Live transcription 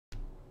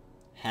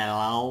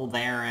Hello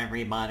there,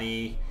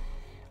 everybody.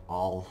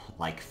 All,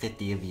 like,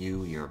 50 of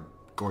you, you're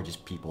gorgeous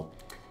people.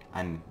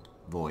 I'm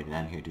Void, and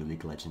I'm here to do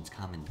League of Legends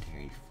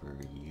commentary for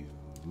you.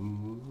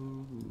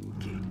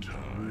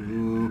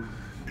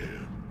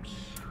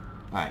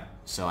 Alright,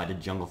 so I did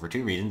jungle for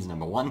two reasons.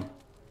 Number one,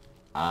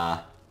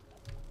 I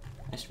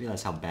just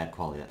realized how bad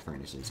quality that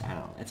furnace is. I don't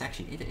know. It's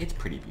actually, it's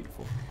pretty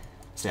beautiful.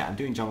 So yeah, I'm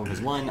doing jungle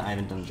because one, I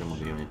haven't done the jungle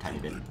video in a tiny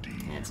bit,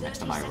 and it's next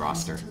to my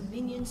roster.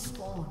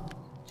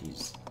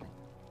 Jeez.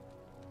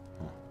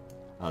 Huh.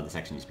 Oh, this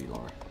actually needs to be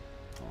lower.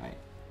 Alright.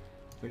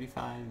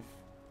 35.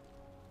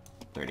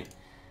 30.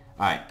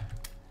 Alright.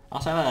 I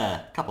also have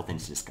a couple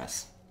things to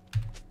discuss.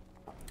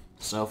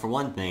 So, for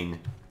one thing,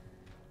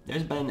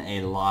 there's been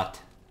a lot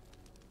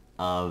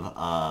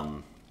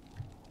of,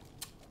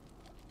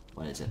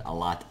 what is it? A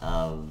lot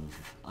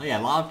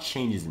of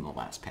changes in the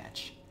last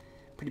patch.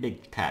 Pretty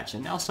big patch.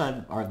 And they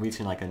also are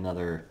releasing like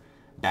another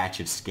batch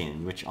of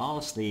skins, which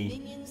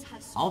honestly,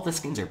 all of the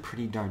skins are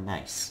pretty darn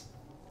nice.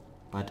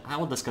 But I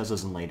will discuss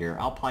those in later.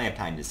 I'll probably have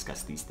time to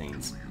discuss these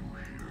things.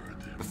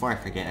 Before I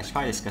forget, I should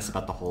probably discuss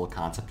about the whole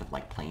concept of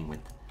like playing with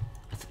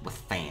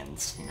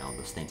fans, you know,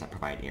 those things that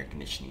provide air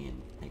conditioning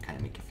and they kind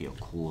of make you feel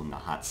cool in the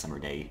hot summer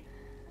day.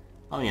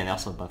 Oh yeah, they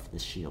also buffed the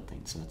shield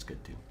thing, so that's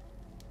good too.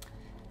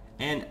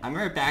 And I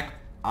remember back,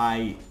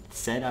 I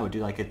said I would do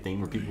like a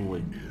thing where people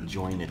would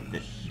join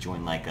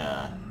like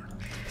a,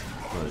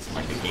 what is it,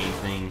 like a game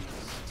thing?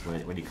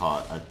 What do you call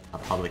it? A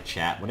public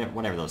chat,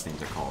 whatever those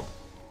things are called.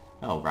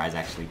 Oh, Rise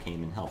actually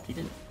came and helped. He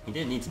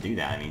didn't need to do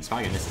that. I mean, he's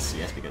probably gonna miss the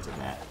CS because of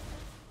that.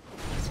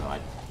 So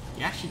I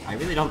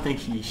really don't think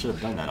he should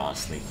have done that,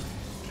 honestly.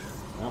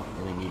 I don't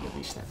really need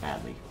Unleash that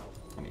badly.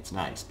 I mean, it's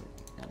nice, but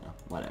I don't know,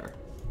 whatever.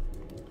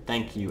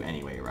 Thank you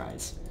anyway,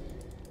 Rise.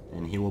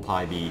 And he will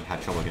probably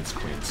have trouble against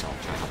Queen, so I'll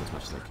try to help as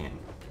much as I can.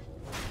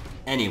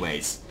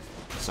 Anyways,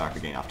 sorry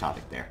for getting off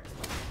topic there.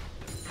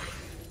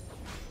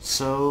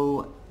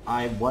 So,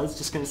 I was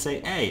just gonna say,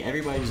 hey,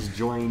 everybody's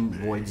joined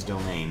Void's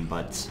domain,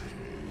 but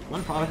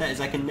one problem with that is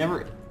I can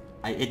never,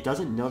 it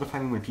doesn't notify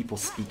me when people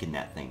speak in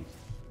that thing.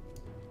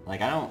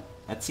 Like,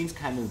 that seems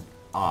kind of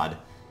odd.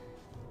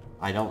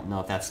 I don't know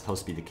if that's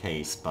supposed to be the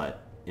case,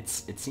 but it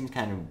seems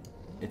kind of,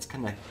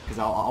 because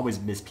I'll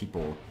always miss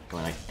people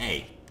going like,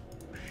 hey,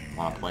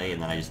 wanna play?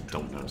 And then I just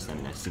don't notice them,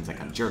 and it seems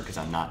like I'm a jerk because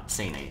I'm not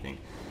saying anything.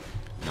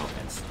 No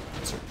offense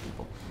to certain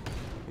people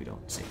who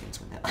don't say things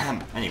when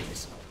that.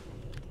 Anyways.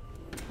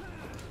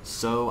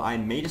 So I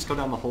may just go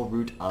down the whole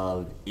route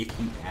of, if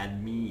you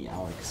add me,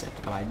 I'll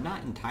accept, but I'm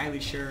not entirely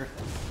sure.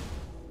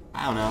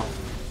 I don't know.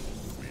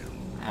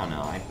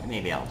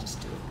 Maybe I'll just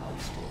do it.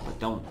 But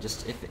don't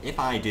just, if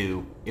I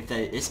do, if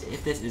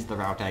this is the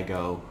route I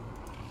go,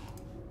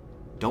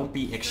 don't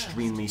be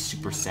extremely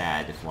super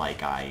sad if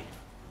like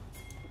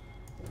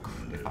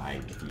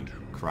if you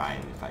cry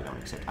and if I don't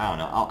accept. I don't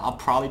know. I'll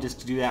probably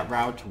just do that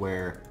route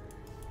where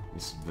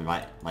this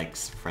like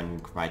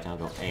friend right now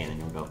go A and then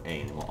you'll go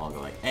A and then we'll all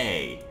go like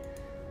A.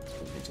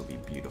 This will be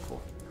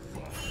beautiful.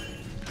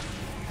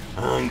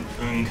 And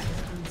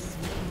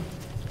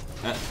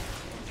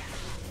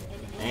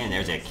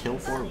there's a kill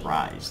for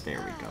Rise. There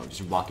we go.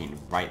 Just walking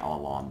right all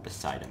along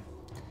beside him.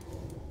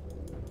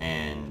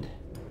 And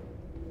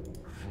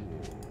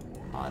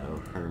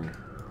auto her.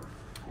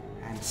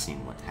 I haven't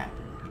seen what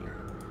happened here.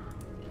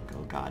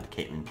 Oh god,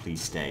 Caitlyn,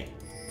 please stay.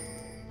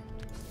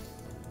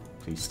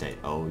 Please stay.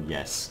 Oh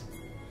yes.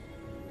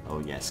 Oh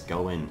yes.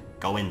 Go in.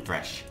 Go in,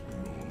 Thresh.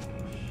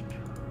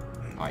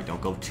 Alright,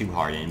 don't go too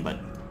hard in, but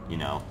you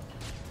know,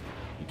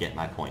 you get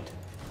my point.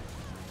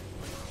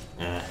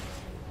 No!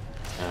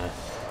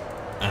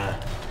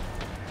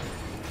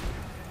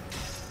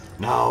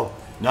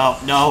 No!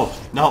 No!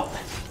 No!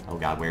 Oh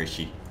god, where is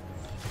she?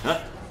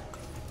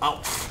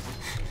 Oh!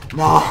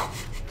 No!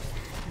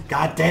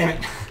 God damn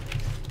it!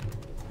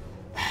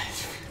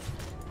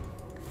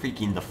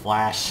 Freaking the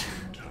flash.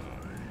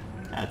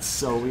 That's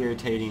so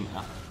irritating.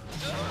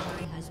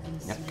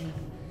 Yep.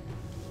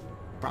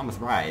 Problem with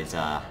Rise,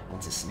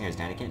 once his snare's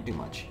down, he can't do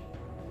much.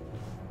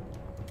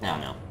 I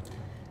don't know.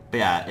 But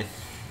yeah,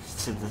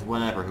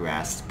 whatever who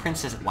asked,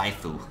 Princess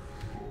Waifu.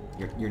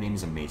 Your name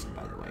is amazing,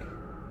 by the way.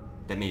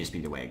 That may just be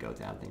the way I go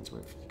down things.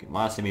 Where if you can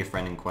want to send me a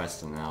friend in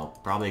quest, and I'll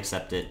probably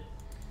accept it.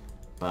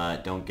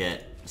 But don't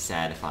get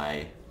sad if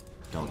I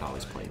don't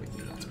always play with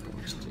you. That's pretty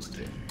much just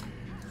it.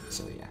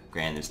 So yeah,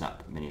 granted, there's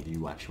not many of you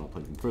who actually want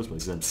to play in the first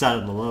place. I'm sad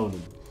and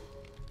alone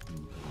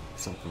and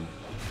something.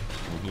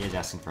 And he is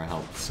asking for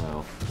help,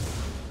 so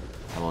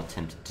I will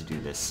attempt to do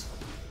this.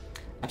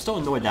 I'm still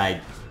annoyed that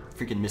I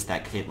freaking missed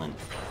that Caitlyn.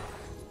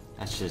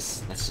 That's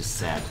just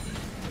sad.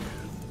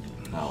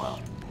 Oh well.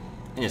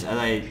 Anyways, as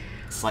I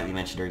slightly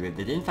mentioned earlier,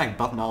 they did in fact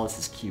buff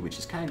Nautilus' Q, which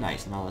is kind of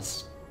nice.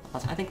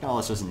 I think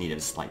Nautilus was in need of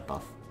a slight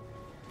buff.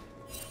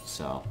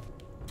 So,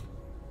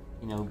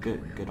 you know,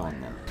 good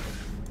on them.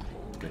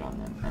 Good on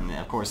them. And then,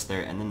 of course,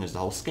 then there's the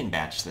whole skin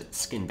batch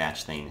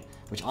thing,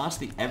 which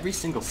honestly, every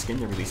single skin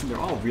they're releasing, they're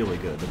all really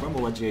good. The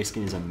Rumble Legendary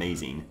skin is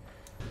amazing.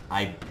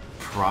 I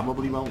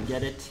probably won't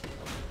get it,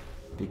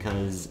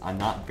 because I'm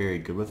not very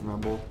good with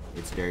Rumble.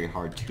 It's very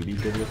hard to be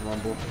good with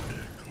Rumble.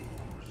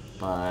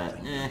 but,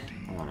 I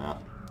don't know.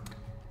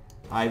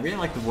 I really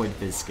like the Void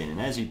Fizz skin,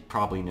 and as you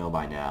probably know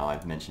by now,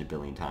 I've mentioned it a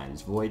billion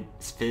times, Void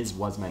Fizz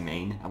was my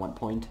main at one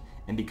point,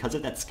 and because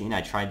of that skin,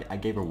 I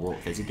gave her World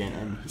Fizz again,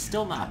 and he's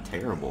still not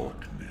terrible,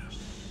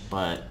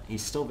 but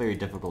he's still very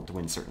difficult to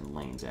win certain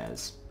lanes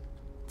as.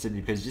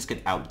 Because you just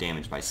get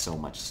out-damaged by so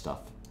much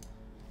stuff.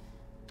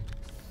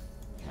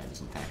 That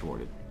is in fact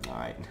warded.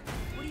 Alright.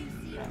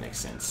 That makes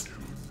sense.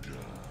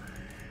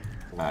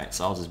 Alright,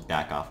 so I'll just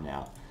back off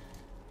now.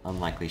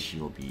 Unlikely she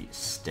will be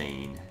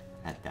staying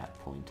at that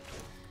point.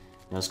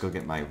 Now let's go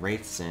get my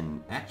Wraiths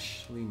and...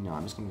 Actually, no,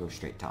 I'm just going to go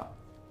straight top.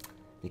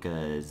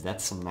 Because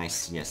that's some nice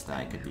CS that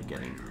I could be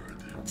getting.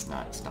 Let's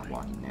not stop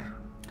walking there.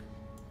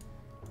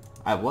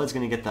 I was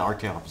going to get the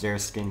Archeops Zera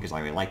skin because I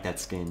really like that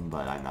skin,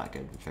 but I'm not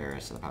good with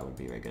Ferris, so that probably would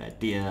be a very good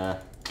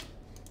idea.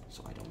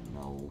 So I don't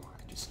know.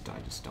 I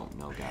just don't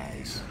know,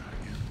 guys.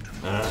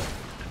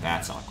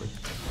 That's awkward.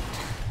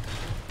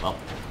 Well,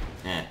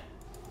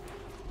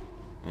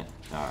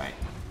 alright.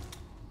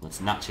 Let's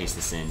not chase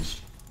the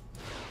Singed.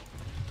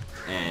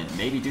 And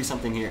maybe do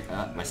something here.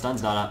 My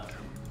stun's not up.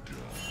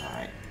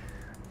 Alright.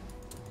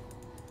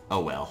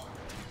 Oh well.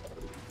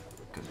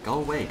 Go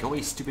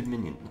away, stupid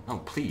minion. Oh,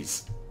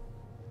 please.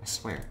 I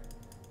swear.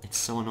 It's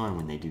so annoying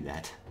when they do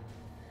that.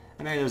 I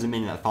remember there was a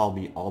minion that followed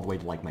me all the way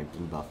to like my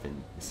blue buff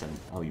and said,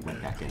 oh, you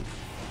went back in.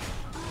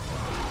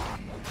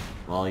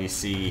 Well, you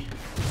see...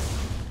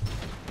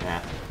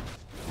 Yeah,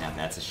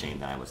 that's a shame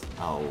that I was...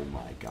 Oh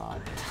my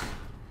god.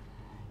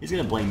 He's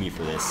gonna blame me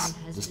for this.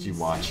 Just you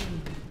watch.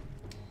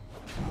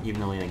 Even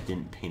though he like,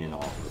 didn't paint it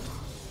all.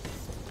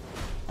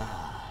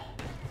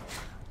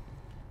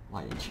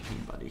 Why didn't you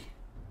paint, buddy?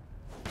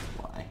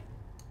 Why?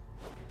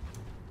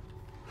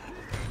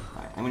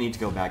 Alright, I'm gonna need to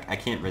go back. I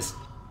can't risk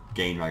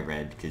gain my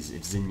red, because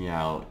if Xin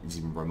Yao is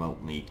even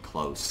remotely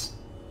close,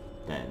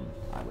 then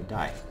I would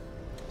die.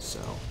 So,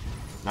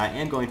 now I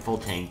am going full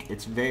tank.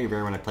 It's very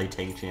rare when I play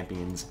tank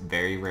champions,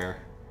 very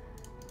rare.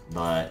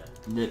 But,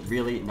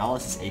 really,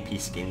 Nautilus' AP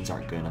skins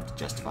aren't good enough to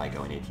justify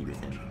going AP with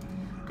him.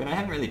 Good, I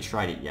haven't really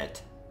tried it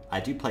yet. I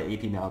do play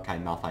AP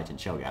Maokai, Malphite, and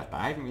Cho'Gath, but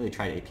I haven't really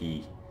tried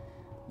AP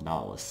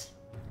Nautilus.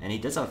 And he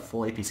does have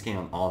full AP skin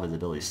on all of his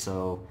abilities,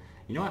 so...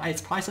 You know what,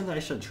 it's probably something I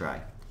should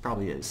try.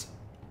 Probably is.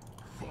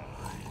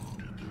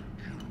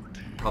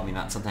 Probably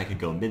not something I could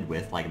go mid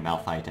with, like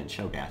Malphite and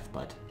Cho'Gath,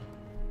 but...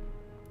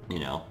 You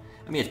know.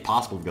 I mean, it's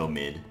possible to go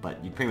mid,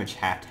 but you pretty much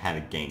have to have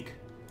a gank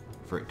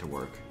for it to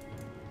work.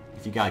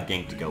 If you got a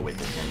gank to go with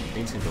it, then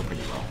things can go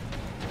pretty well.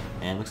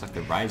 And it looks like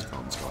the Rise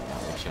Bone's going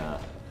out, which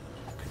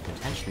could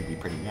potentially be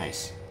pretty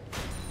nice.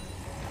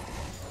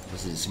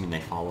 This is assuming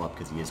they follow up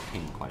because he is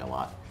pinging quite a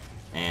lot.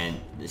 And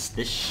this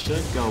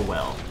should go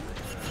well.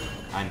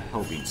 I'm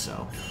hoping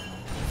so.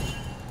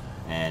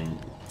 And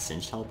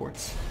Singe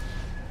teleports?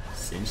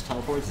 Singe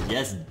teleports?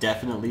 Yes,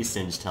 definitely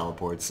Singe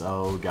teleports.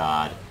 Oh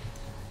god.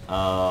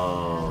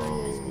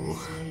 Oh.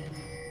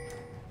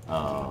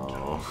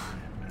 Oh.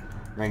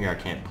 Rengar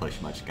can't push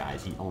much,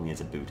 guys. He only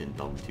has a boot and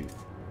Bone Tooth.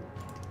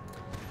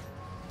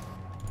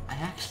 I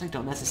actually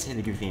don't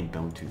necessarily give the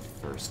Bone Tooth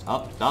first.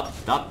 Up.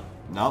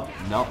 Nope.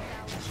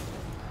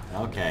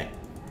 Okay.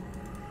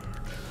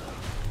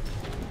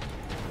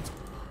 Let's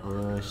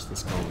push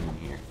this bone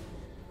in here.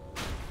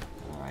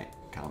 Alright,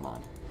 come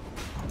on.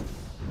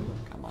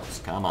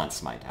 Come on,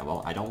 Smite.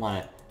 I don't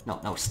want to...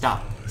 No,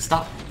 stop.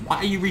 Stop. Why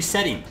are you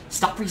resetting?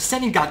 Stop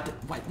resetting, god...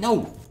 What?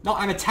 No,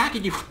 I'm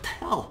attacking you. What the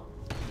hell?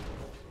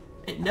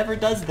 It never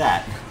does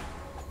that.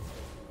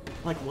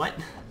 Like, what?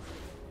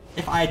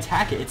 If I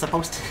attack it, it's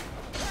supposed to...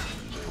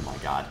 Oh my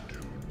god.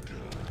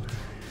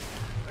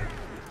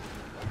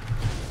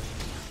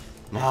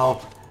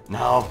 No.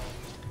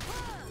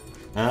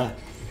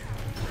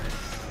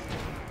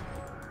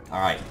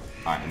 Alright,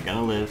 I'm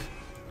gonna live.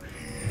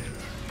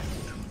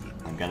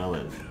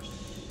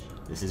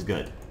 This is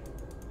good.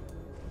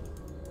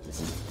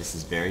 This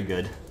is very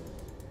good.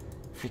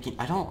 Freaking,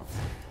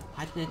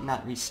 why did it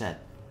not reset?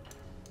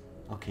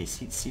 Okay,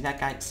 see that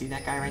guy? See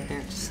that guy right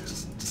there?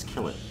 Just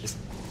kill it.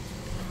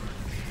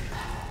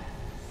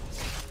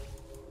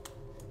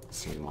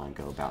 So we want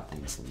to go about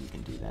things, so you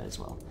can do that as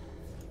well.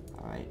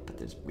 Alright, but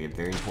we have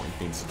very important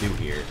things to do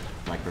here,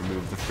 like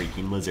remove the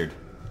freaking lizard.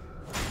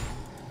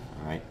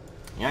 Alright.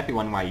 You might be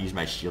wondering why I use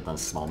my shield on a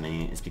small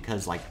minion. It's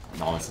because, like,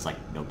 Nautilus is, like,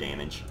 no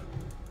damage.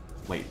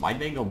 Wait, why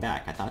did they go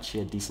back? I thought she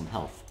had decent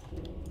health.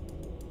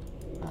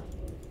 Huh.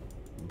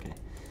 Okay.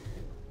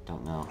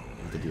 Don't know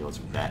what the deal is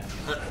with that.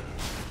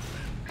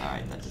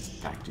 Alright, that is, in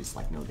fact, just,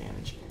 like, no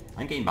damage.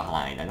 I'm getting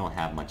behind. I don't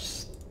have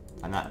much...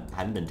 I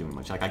haven't been doing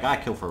much. Like, I got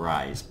a kill for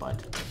Rise,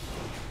 but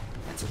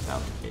that's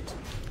about it.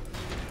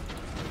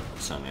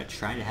 So I'm going to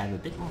try to have a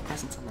bit more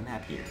presence on the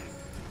map here.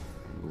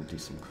 And we'll do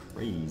some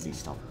crazy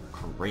stuff.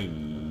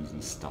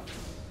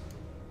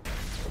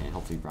 And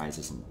hopefully Rise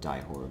doesn't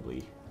die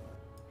horribly.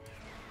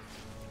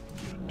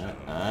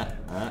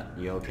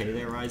 You okay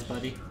there, Rise,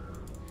 buddy?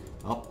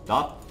 Oh,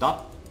 stop!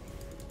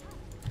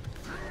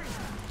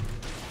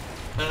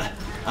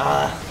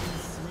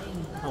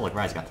 Oh, look,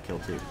 Rise got the kill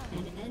too.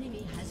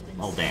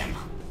 Oh, damn.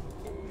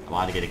 I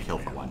wanted to get a kill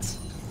for once.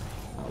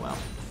 Oh well.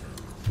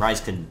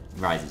 Rise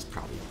is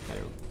probably a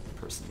better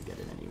person to get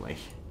it anyway.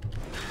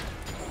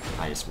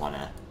 I just want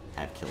to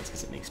have kills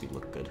because it makes me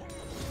look good.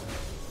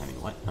 I mean,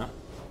 what? Huh?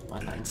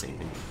 What? I didn't say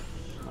anything.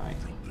 Alright.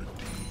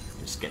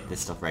 Just get this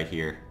stuff right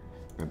here.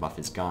 Red buff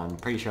is gone.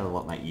 Pretty sure I'll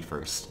let my E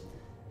first.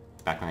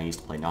 Back when I used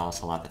to play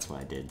Nautilus a lot, that's what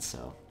I did,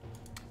 so...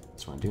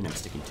 That's what I'm doing, I'm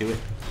sticking to it.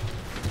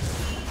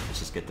 Let's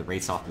just get the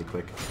race off me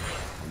quick.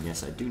 And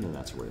yes, I do know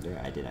that's where there.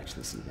 I did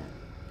actually see that.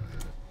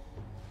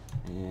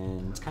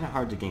 And it's kind of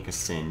hard to gank a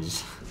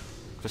Singe.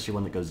 Especially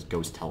one that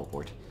goes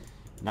teleport.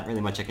 Not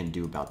really much I can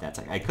do about that. It's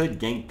like, I could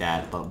gank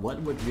that, but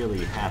what would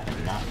really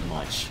happen? Not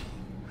much.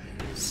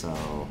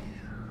 So...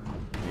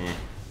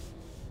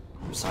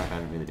 I'm sorry if I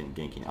haven't really been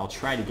ganking. I'll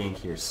try to gank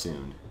here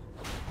soon.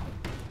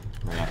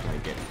 Right after I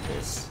get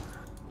this.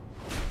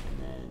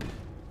 And then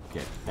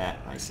get that.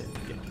 I said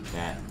get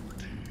that.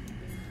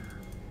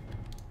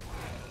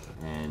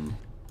 And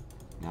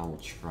now we'll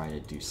try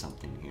to do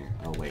something here.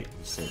 Oh wait,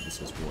 you said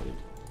this was warded.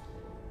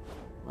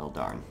 Well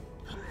darn.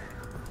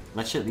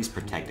 Let's at least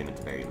protect him at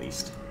the very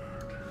least.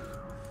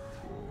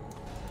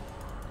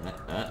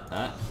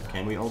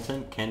 Can we ult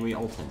him? Can we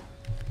ult him?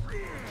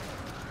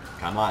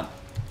 Come on.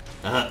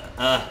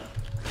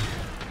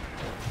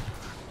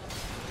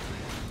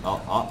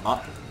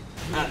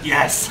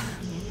 Yes!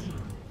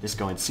 Just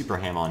going super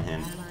ham on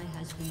him.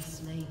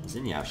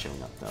 Xinyao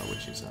showing up though,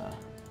 which is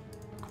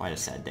quite a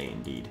sad day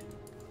indeed.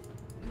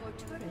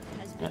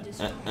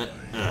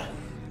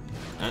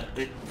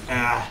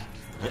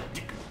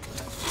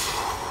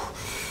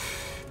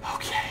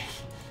 Okay,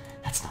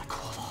 that's not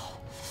cool at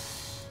all.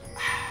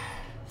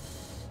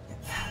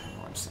 I don't know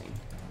what I'm saying.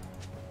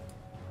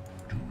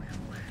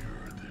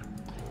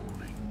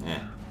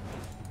 Yeah.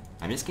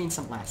 I'm just getting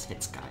some last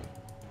hits, guy.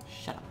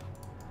 Shut up.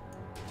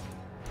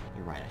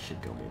 You're right, I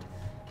should go mid.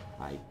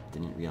 I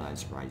didn't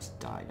realize Rise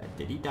died.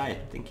 Did he die? I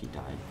think he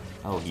died.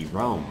 Oh, he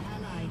roamed.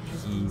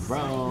 He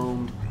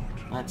roamed.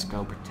 Let's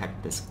go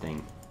protect this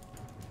thing.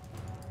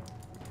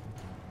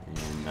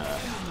 And,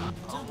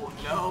 oh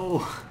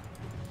no!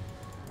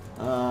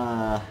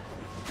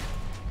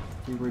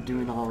 We were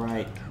doing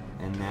alright,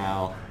 and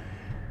now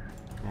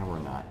we're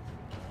not.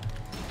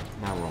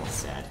 Now we're all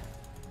sad.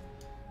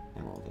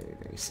 Now we're all very,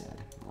 very sad.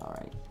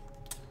 Alright.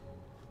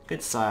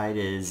 Good side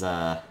is,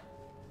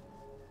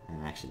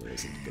 actually there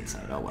isn't a good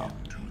side. Oh well.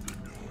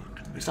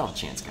 We still have a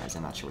chance, guys.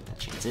 I'm not sure what that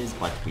chance is,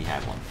 but we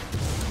have one.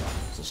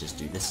 So let's just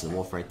do this. Is a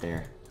wolf right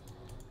there.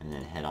 And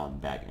then head on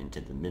back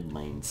into the mid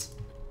lanes.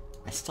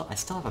 I still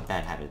have a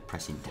bad habit of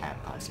pressing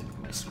tab constantly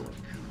for my sword.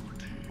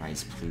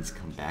 Rise, please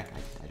come back.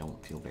 I don't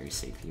feel very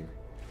safe here.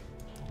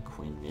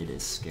 Quinn mid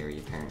is scary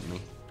apparently.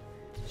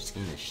 She's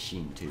getting a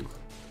Sheen too.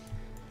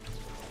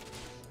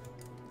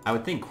 I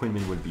would think Quinn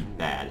mid would be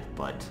bad,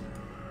 but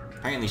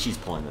apparently she's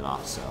pulling it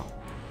off, so.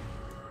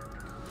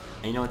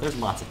 And you know what, there's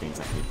lots of things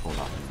that can be pulled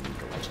off in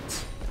League of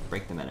Legends.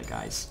 Break the meta,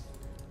 guys.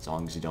 As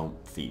long as you don't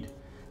feed.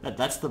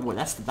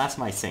 That's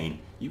my saying.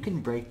 You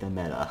can break the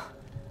meta.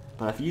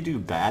 But if you do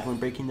bad when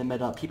breaking the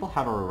meta, people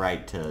have a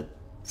right to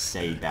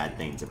say bad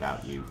things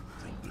about you.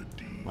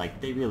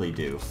 Like, they really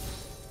do.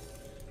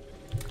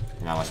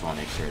 And I just want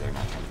to make sure they're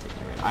not trying to take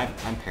my red.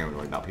 I'm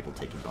paranoid about people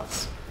taking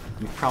buffs.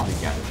 You've probably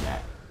gathered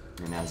that.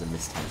 And that was a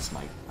mistimed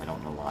smite. I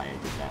don't know why I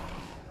did that.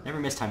 Never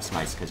mistime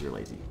smites because you're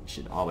lazy. You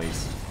should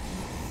always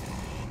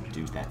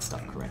do that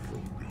stuff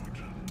correctly.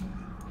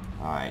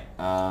 Alright,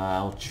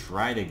 I'll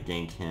try to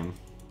gank him.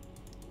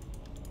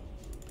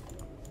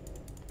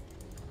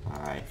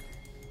 Alright.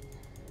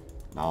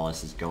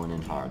 Nautilus is going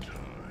in hard.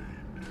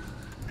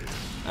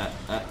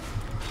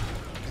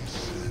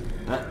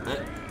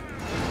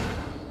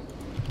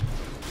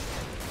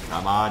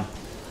 Come on.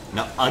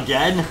 No,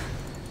 again?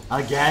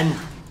 Again?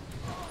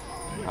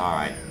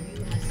 Alright.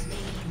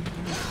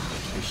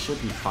 We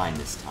should be fine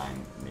this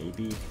time,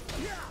 maybe.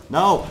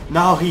 No!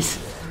 No, he's...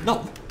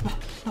 No! No!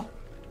 No!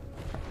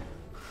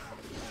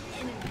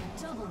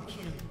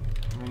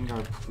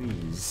 Rengar,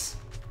 please.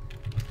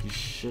 You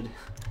should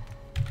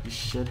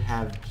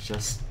have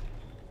just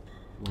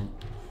went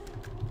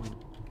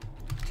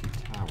to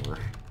tower.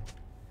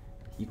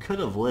 You could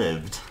have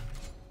lived.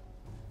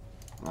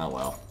 Oh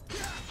well.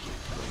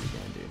 What are you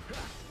gonna do?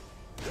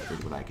 I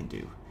did what I can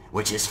do.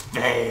 Which is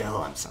fail!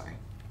 I'm sorry.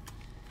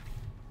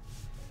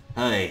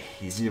 Hey,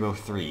 he's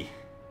 0-3.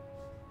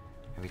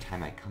 Every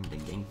time I come to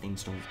gank,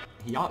 things don't...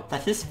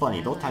 that is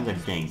funny. Both times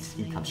I've ganked,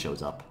 he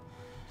shows up.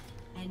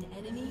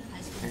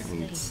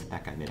 Apparently it's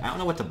that guy mid. I don't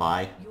know what to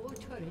buy.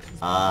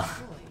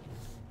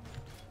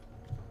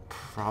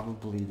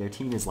 Probably their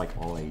team is like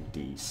all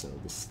AD, so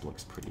this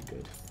looks pretty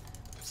good.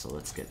 So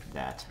let's get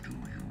that.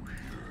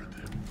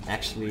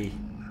 Actually,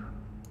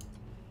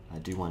 I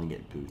do want to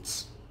get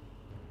boots.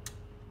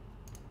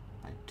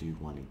 I do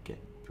want to get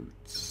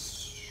boots.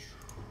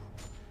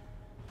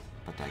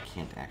 But I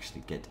can't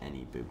actually get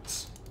any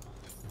boots.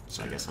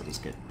 So I guess I'll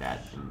just get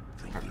that in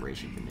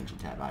preparation for Ninja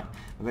Tab Eye.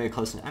 I'm very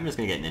close to... I'm just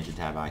going to get Ninja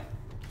Tab Eye.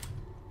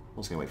 I'm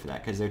just going to wait for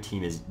that, because their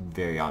team is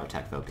very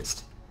auto-attack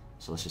focused.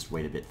 So let's just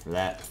wait a bit for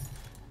that.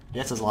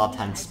 Yes, there's a lot of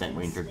time spent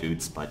waiting for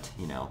boots, but,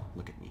 you know,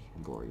 look at me.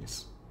 I'm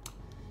glorious.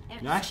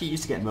 You know, I actually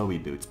used to get Moby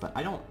boots, but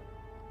I don't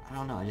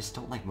know, I just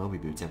don't like Moby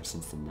boots ever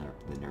since the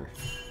nerf.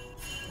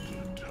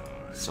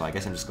 So I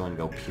guess I'm just going to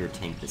go pure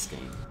tank this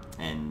game.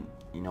 And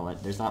you know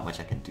what, there's not much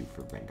I can do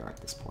for Rengar at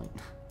this point.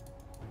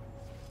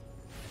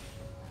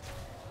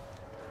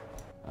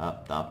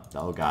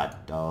 Oh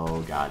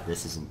god,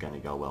 this isn't gonna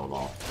go well at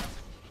all.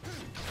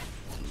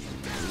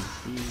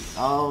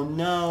 Oh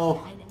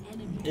no!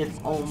 If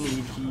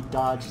only he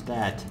dodged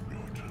that.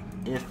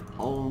 If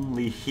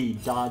only he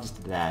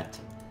dodged that.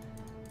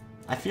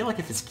 I feel like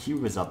if his Q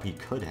was up, he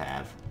could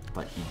have,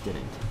 but he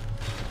didn't.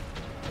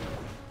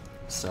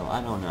 So,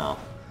 I don't know.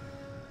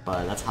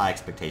 But that's high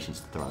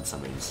expectations to throw on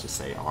somebody. Just to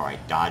say,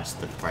 alright, dodge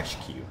the fresh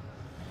Q.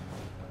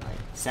 Right.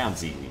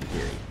 Sounds easy in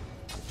theory.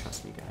 But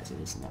trust me, guys, it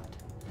is not.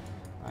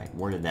 Alright,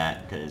 worded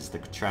that, because the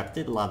trap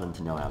did allow them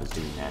to know I was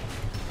doing that.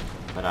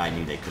 But I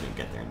knew they couldn't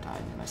get there in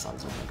time, and I saw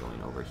this one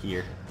going over here.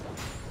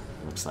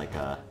 It looks like,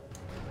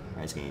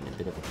 Rai's getting a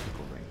bit of a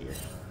pickle right here.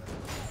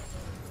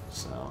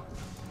 So,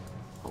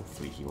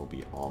 hopefully he will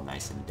be all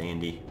nice and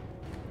dandy.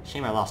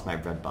 Shame I lost my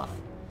red buff.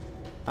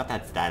 Not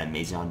that's that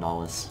amazing on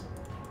Nautilus.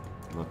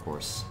 And of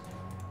course,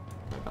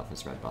 red buff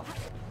is red buff.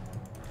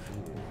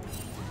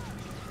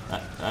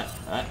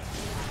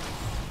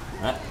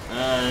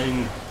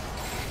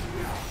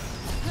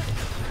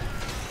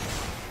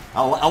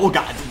 Oh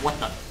god, what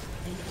the?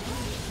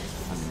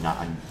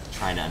 I'm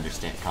trying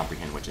to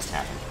comprehend what just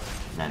happened,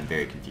 and I'm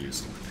very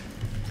confused.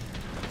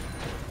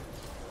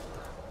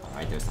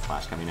 Alright, there's the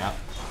flash coming out.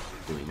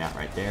 Doing that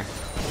right there.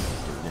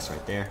 Doing this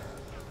right there.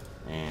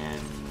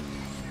 And...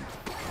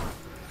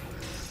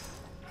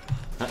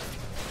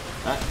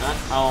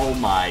 oh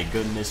my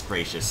goodness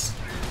gracious.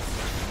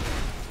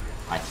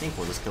 I think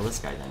we'll just kill this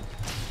guy then.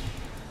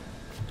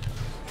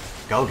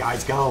 Go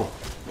guys, go!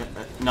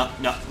 No,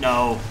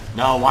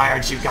 why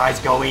aren't you guys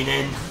going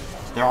in?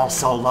 They're all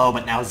so low,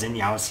 but now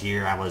Zinyao's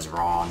here. I was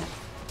wrong.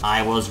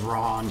 I was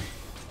wrong.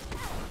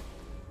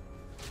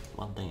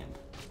 Well, damn.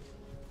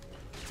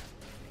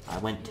 I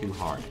went too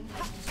hard.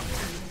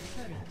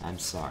 I'm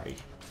sorry.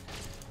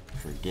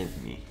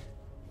 Forgive me.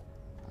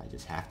 I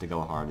just have to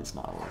go hard as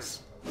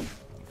Nautilus.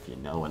 If you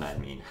know what I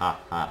mean. Ha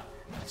ha.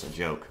 That's a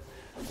joke.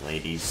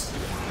 Ladies.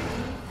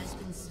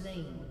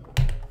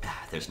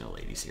 There's no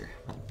ladies here.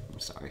 I'm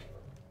sorry.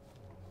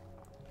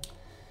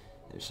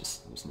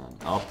 There's none.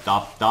 Oh,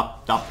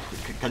 stop.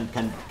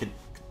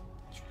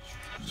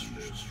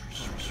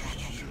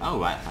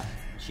 Oh,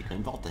 she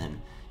couldn't vault to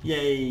him.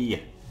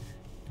 Yay!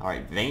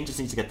 Alright, Vayne just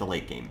needs to get the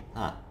late game.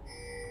 Huh.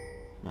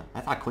 No,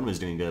 I thought Quinn was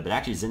doing good, but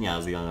actually Zinnia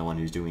is the only one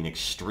who's doing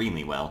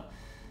extremely well.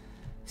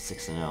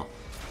 6-0.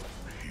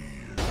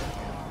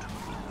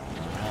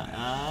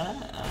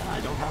 I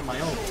don't have my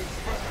ult.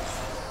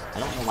 I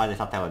don't know why they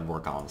thought that would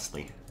work,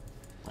 honestly.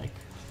 Like,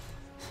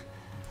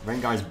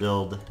 Rengar's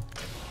build,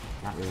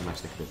 not really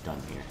much they could have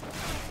done here.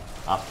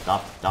 Up.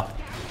 Nope.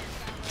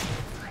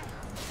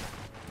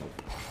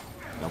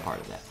 No part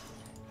of that.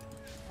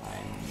 I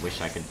wish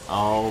I could...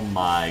 oh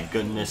my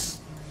goodness.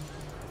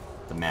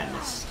 The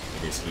madness.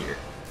 It is here.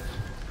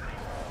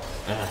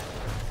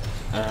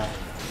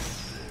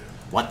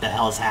 What the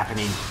hell is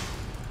happening?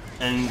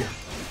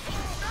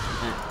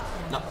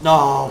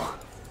 No!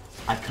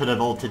 I could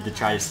have ulted to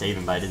try to save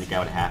him, but I didn't think I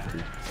would have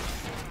to.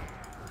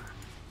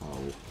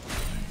 Oh,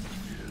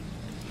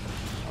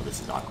 this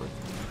is awkward.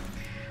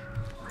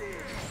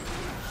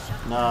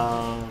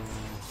 No!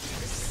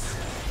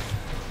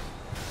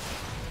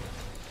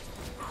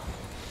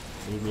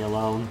 Leave me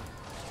alone.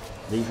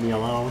 Leave me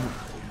alone.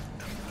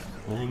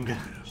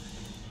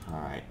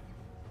 Alright.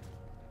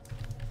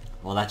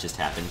 Well, that just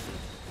happened.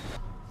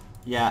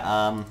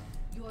 Yeah,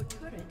 Your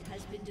turret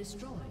has been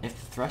destroyed. if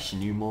Thresh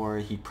knew more,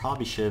 he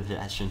probably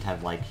shouldn't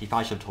have, like, he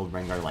probably should have told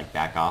Rengar, like,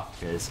 back off,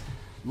 because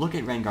look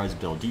at Rengar's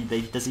build.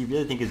 Does he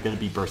really think he's going to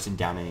be bursting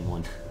down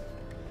anyone?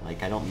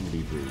 Like, I don't mean to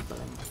be rude, but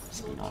I'm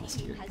just being honest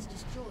here.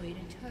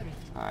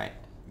 Alright,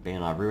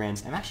 bailing out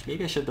Ruins. And actually,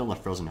 maybe I should build a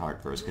Frozen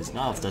Heart first, because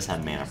Nautilus does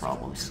have mana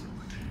problems.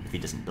 If he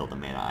doesn't build a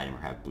mana item or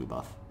have blue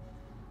buff.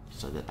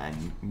 So that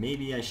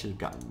maybe I should have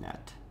gotten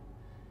that.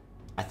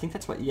 I think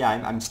that's what, yeah,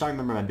 I'm starting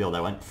to remember my build.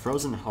 I went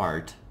Frozen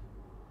Heart,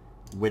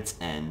 Wit's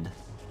End,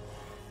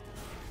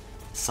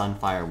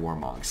 Sunfire,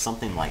 Warmog,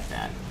 something like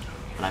that.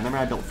 But I remember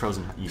I built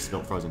used to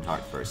build Frozen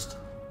Heart first.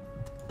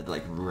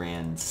 Like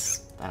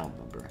Rand's, I don't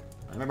remember.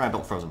 I remember I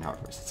built Frozen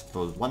Heart first. It's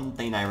the one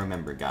thing I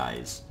remember,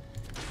 guys.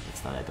 It's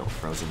that I built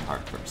Frozen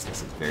Heart first.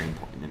 This is very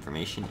important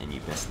information, and you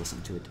best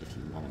listen to it if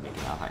you want to make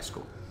it out of high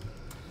school.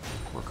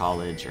 Or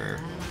college, or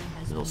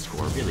middle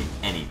school, or really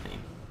anything.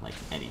 Like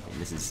anything.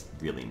 This is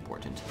really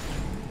important.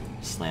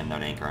 Slammed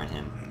out Anchor on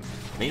him.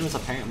 Vayne was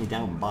apparently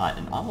down bot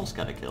and almost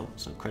got a kill,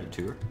 so credit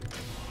to her.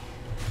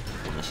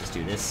 And let's just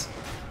do this.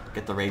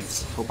 Get the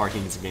wraiths. Hope our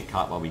team doesn't get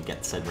caught while we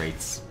get said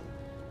wraiths.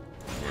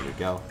 There we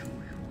go.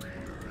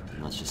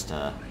 And let's just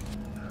try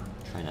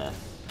to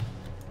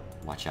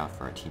watch out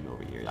for our team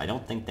over here. I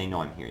don't think they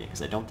know I'm here yet,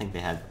 because I don't think they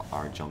have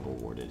our jungle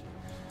warded.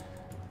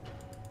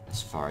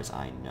 As far as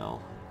I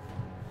know.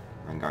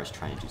 Rengar's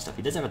trying to do stuff.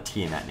 He does have a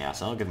Tiamat now,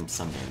 so I'll give him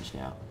some damage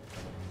now.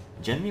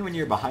 Generally, when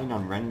you're behind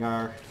on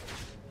Rengar,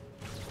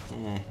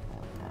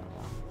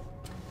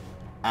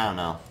 I don't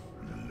know.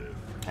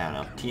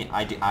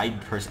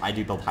 I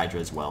do build Hydra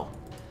as well.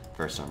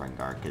 First on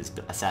Rengar, because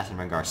Assassin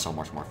Rengar is so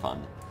much more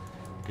fun.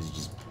 Because you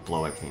just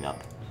blow everything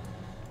up.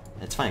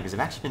 It's funny, because I've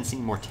actually been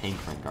seeing more tank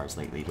Rengars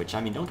lately, which,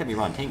 I mean, don't get me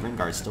wrong, tank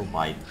Rengar is still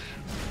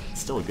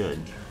good.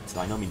 It's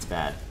by no means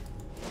bad.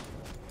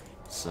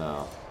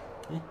 So,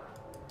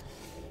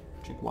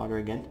 drink water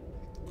again.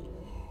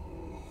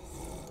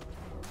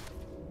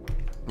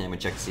 And I'm gonna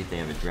check to see if they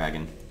have a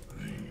dragon.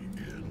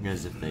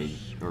 Because if they,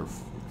 or if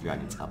the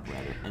dragon's up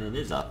rather, and it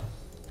is up.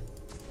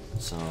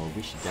 So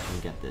we should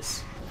definitely get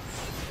this.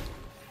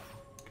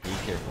 Be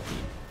careful,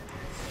 team.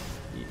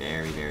 Be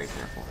very, very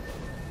careful.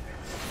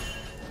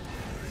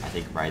 I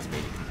think Rise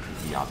made it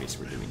completely obvious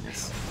we're doing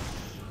this.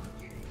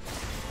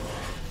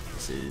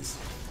 This is...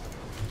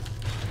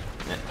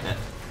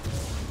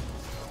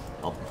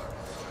 Oh,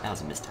 that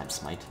was a mistimed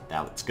smite.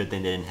 It's good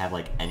thing they didn't have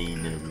like any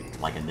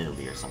like a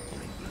Nidalee or something.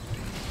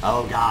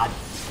 Oh god!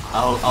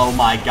 Oh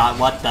my god!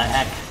 What the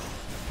heck?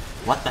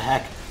 What the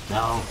heck?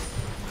 No!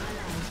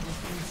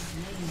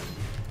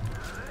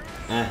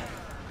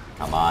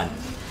 Come on!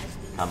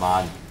 Come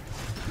on!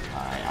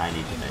 I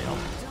need to fail.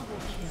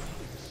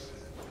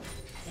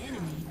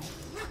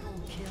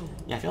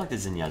 Yeah, I feel like the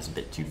Zinya's a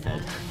bit too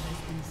fed.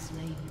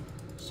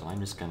 So I'm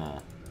just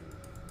gonna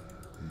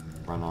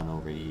run on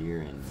over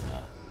here and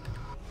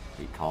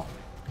recall.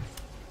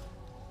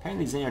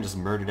 Apparently Zinyan just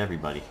murdered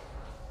everybody.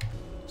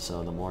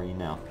 So the more you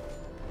know.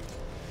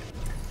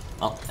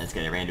 Well, let's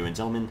get a Randu and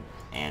Zilman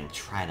and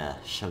try to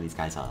show these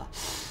guys a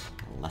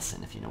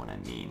lesson, if you know what I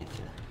mean. If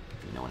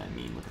you know what I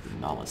mean. Look at the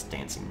Nautilus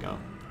dancing go.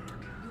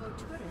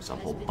 There's a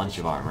whole bunch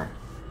of armor.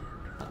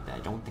 But I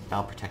don't think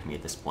that'll protect me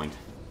at this point.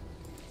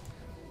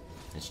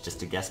 It's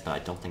just a guess, but I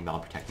don't think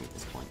that'll protect me at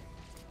this point.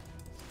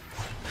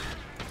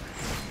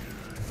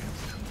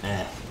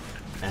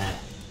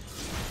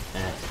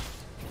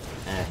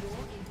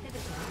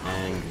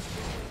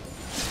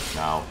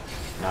 No.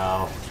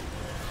 No.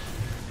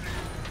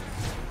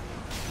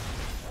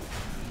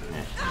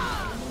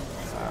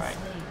 Alright.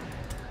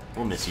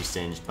 We'll miss you,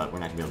 Singed, but we're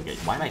not gonna be able to get...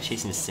 Why am I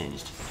chasing a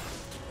Singed?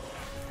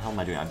 What the hell am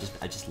I doing?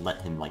 I just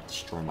let him, like,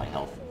 destroy my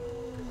health.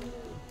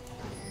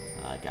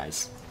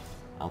 Guys.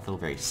 I don't feel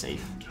very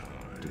safe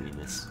doing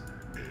this.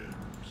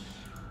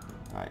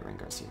 Alright,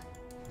 Rengar's here.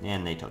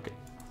 And they took it.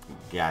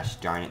 Gosh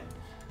darn it.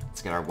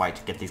 Let's get our white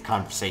to get these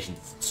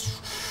conversations.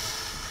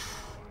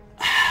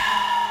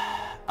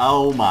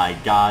 Oh my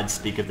god,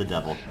 speak of the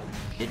devil.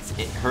 It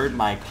heard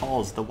my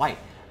calls, the white.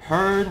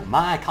 Heard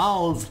my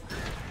calls.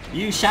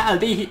 You shall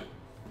be.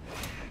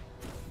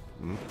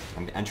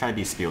 I'm trying to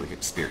be spirit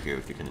here,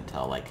 if you couldn't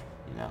tell, like,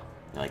 you know,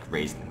 like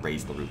raise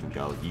the roof and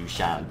go, you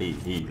shall be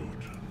healed.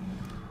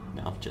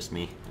 No, just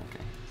me?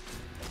 Okay.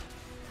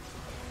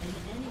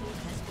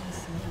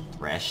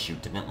 Resh, you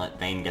didn't let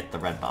Vayne get the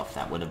red buff.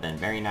 That would have been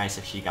very nice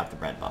if she got the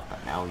red buff,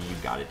 but now you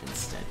got it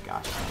instead.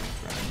 Gosh,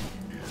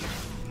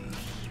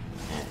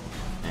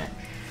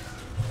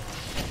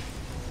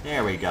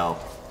 there we go.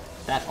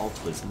 That ult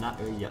was not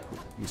very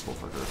useful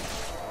for her to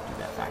do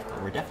that factor.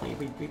 We're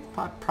definitely, we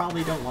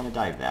probably don't want to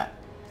dive that.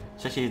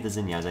 Especially if the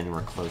Zinya's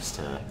anywhere close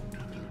to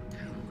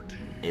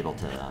able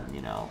to,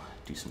 you know,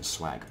 do some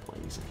swag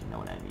plays, if you know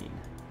what I mean.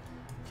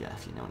 Yeah,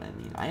 if you know what I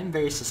mean. I am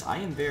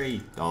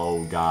very,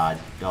 oh god,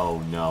 oh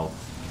no,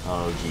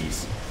 oh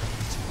jeez.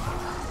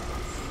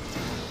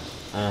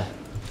 And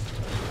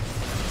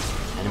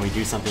then we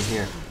do something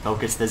here.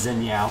 Focus the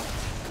Zinyan.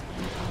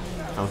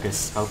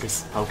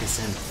 Focus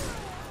him.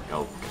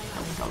 Go.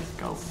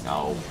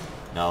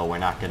 No, we're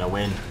not gonna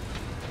win.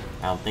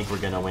 I don't think we're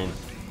gonna win.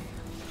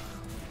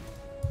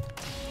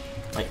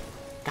 Wait,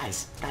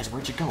 guys,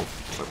 where'd you go?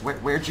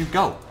 Where'd you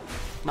go?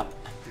 No.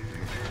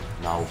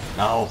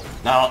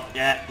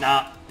 Yeah,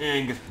 no.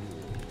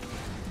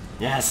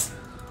 Yes.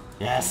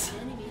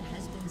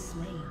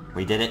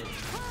 We did it.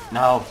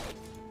 No.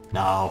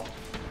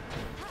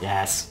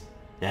 Yes,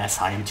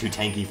 I am too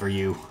tanky for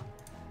you.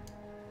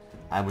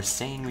 I was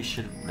saying we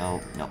should...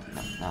 No,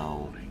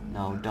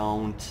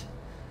 don't.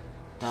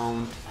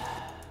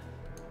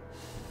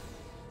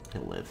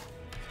 He'll live.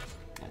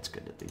 That's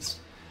good at least.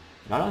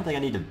 I don't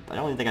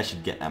think I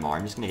should get MR.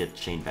 I'm just gonna get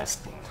Chain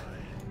Vest.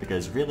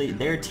 Because really,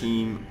 their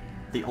team,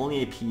 the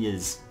only AP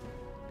is...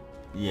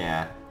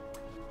 Yeah.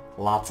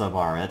 Lots of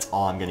armor. That's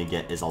all I'm gonna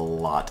get is a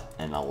lot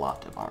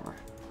of armor.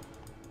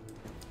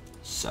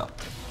 So.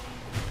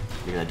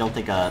 Because I don't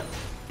think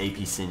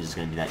AP Singe is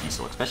gonna be that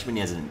useful. Especially when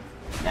he has a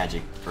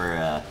magic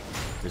for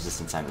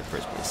resistance time in the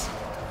first place.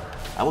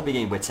 I will be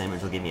getting Wits End,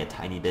 which will give me a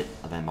tiny bit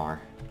of MR.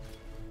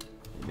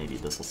 Maybe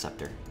Abyssal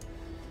Scepter.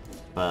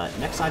 But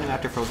next item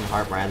after Frozen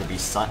Heart will either be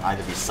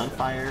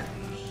Sunfire,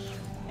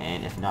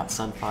 and if not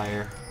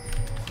Sunfire,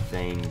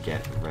 then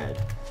get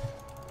Red.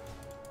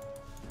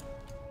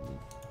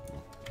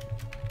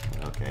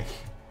 Okay.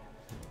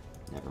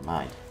 Never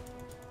mind.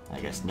 I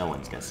guess no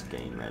one's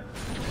getting Red.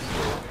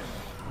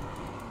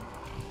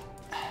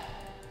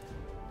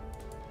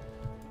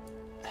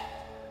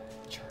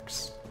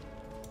 Jerks.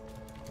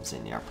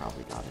 Zinniar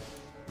probably got it.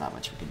 Not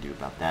much we can do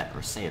about that,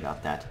 or say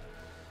about that.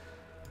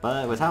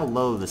 But with how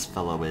low this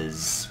fellow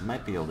is,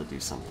 might be able to do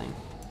something.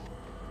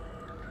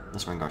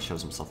 This Rengar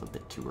shows himself a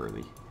bit too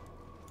early.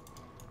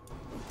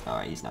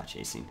 Alright, he's not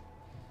chasing.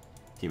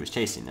 If he was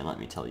chasing, then let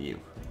me tell you.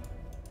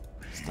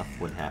 Stuff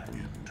would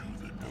happen.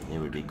 And it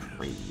would be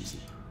crazy.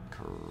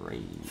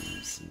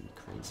 Crazy.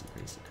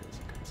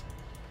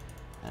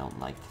 I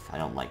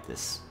don't like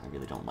this. I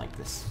really don't like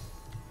this.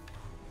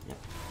 Yep.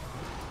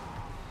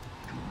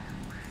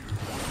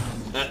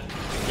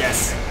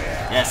 Yes!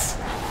 Yes!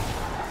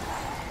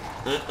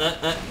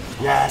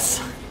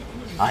 Yes!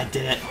 I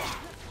did it!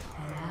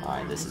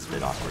 Alright, this is a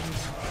bit awkward.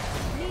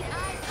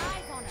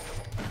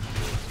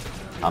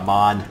 Come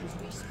on!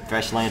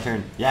 Fresh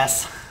Lantern!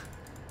 Yes!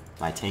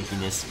 My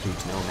tankiness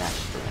proves no match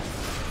for them.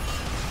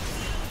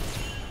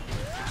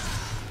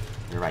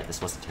 You're right,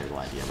 this was a terrible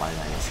idea. Why did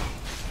I listen?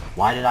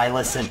 Why did I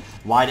listen?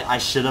 Why did I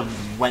should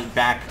have went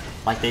back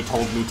like they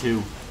told me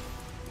to?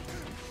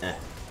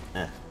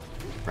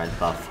 Red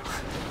buff.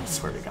 I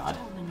swear to God.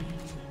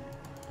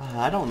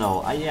 I don't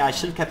know. Yeah, I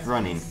should have kept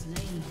running.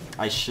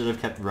 I should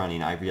have kept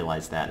running. I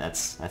realize that.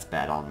 That's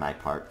bad on my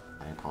part.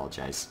 I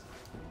apologize.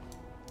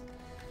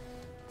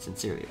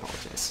 Sincerely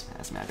apologize,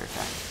 as a matter of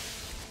fact.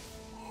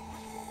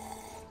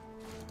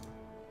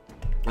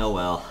 Oh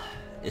well.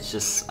 It's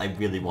just, I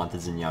really want the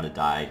Zinniao to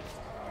die.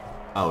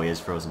 Oh, he has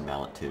Frozen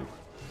Mallet too.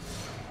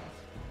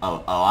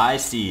 Oh, I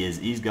see.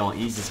 He's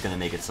just gonna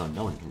make it so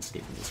no one can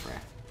escape from this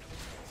wrath.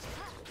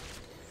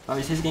 Oh,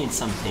 he's gained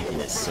some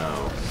tankiness, so...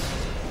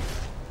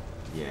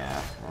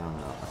 Yeah, I don't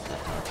know what the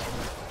hell.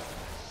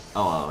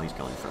 Oh, he's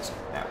going Frozen.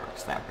 That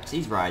works.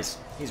 He's Rise.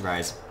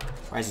 Rise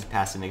is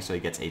passive makes so he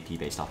gets AP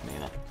based off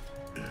mana.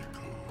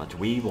 But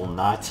we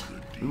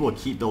will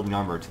keep building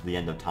armor to the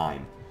end of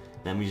time.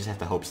 Then we just have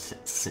to hope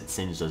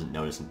Singe doesn't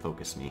notice and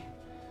focus me.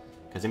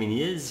 Because, I mean,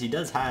 he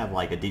does have,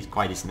 like,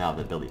 quite a decent amount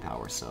of ability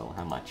power, so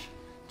how much?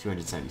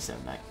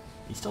 277.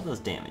 He still does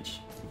damage.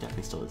 He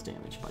definitely still does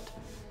damage, but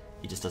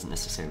he just doesn't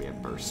necessarily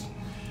have burst.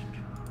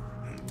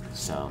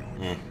 So,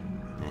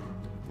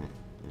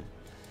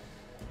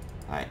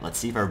 Alright, let's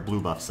see if our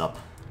blue buff's up.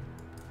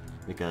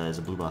 Because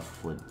a blue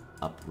buff would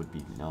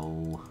be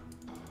no,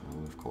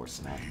 of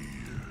course not.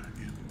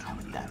 Why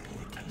would that be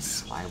the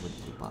case? Why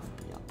would blue buff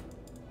be up?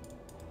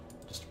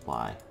 Just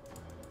why?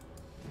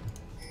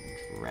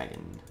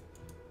 Dragon.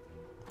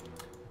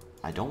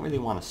 I don't really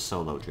want a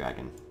solo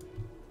dragon.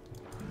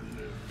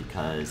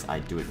 Because I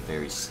do it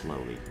very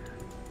slowly.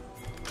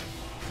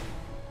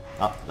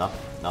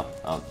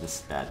 Oh, this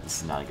is bad.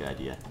 This is not a good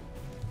idea.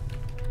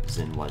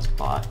 Zin was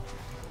bought.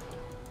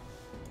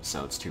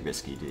 So it's too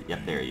risky to...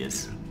 Yep, there he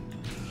is.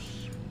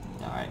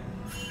 Alright.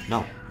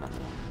 No.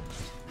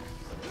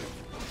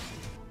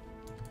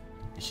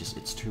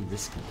 It's too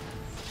risky.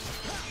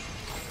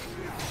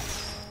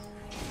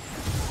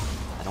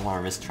 I don't want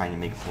to risk trying to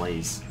make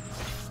plays.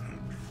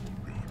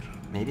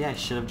 Maybe I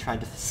should have tried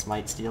to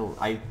smite steal.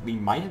 We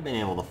might have been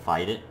able to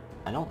fight it.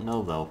 I don't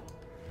know though.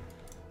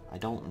 I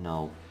don't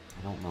know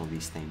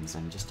these things.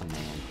 I'm just a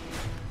man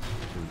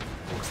who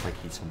looks like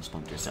he's from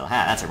Splinter Cell.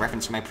 Ha! That's a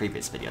reference to my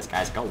previous videos,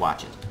 guys. Go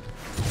watch it.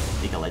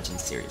 League of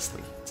Legends,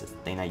 seriously. It's a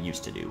thing I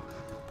used to do.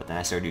 But then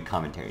I started doing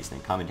commentaries. And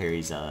then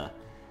commentaries,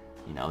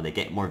 you know, they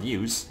get more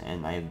views,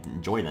 and I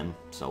enjoy them.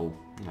 So,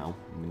 you know,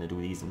 I'm gonna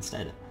do these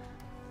instead.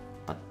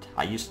 But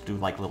I used to do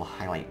like little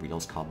highlight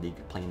reels called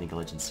Playing League of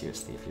Legends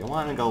Seriously. If you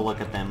want to go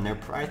look at them,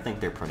 I think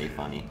they're pretty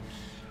funny.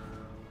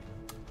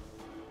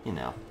 You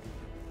know.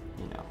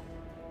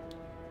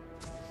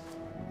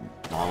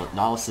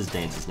 Nautilus's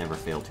dances never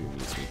fail to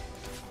amuse me.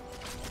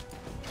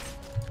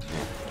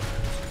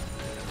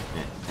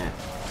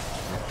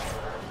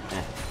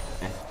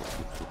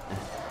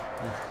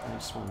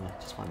 I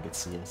just want to get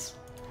CS.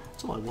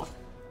 That's all I want.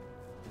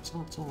 That's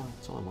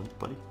all I want,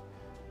 buddy.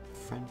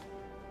 Friend.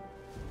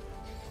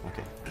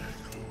 Okay.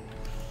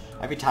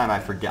 Every time I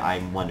forget,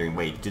 I'm wondering,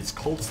 wait, does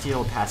Cold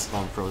Steel passive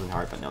on Frozen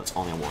Heart? But no, it's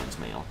only on Warren's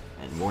Mail.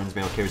 And Warren's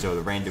Mail carries over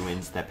the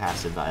Randuin's, that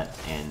passive,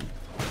 and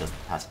the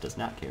passive does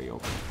not carry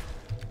over.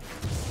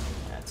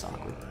 That's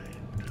awkward.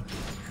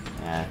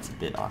 That's a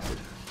bit awkward.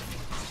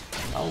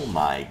 Oh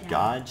my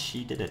god,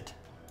 she did it.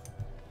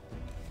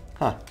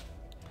 Huh.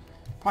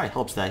 Probably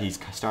helps that he's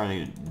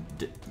starting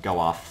to go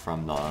off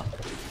from the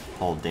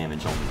whole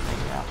damage only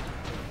thing now.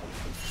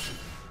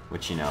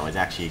 Which, you know, is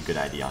actually a good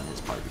idea on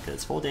his part,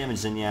 because full damage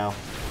Zinniao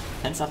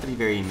tends not to be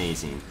very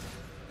amazing.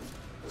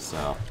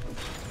 So,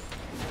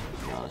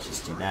 you know, let's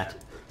just do that.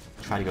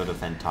 Try to go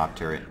defend top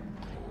turret.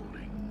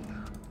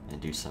 And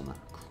do some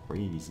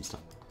crazy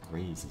stuff.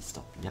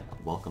 Yep,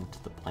 welcome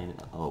to the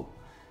planet. Oh.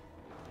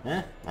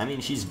 I mean,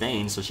 she's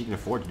Vayne, so she can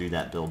afford to do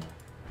that build.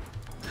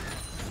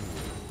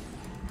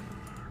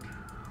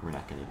 We're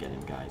not gonna get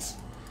him, guys.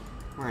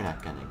 We're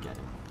not gonna get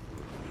him.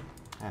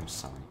 I'm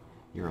sorry.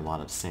 You're a lot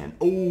of sand.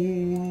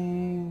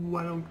 Oh,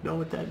 I don't know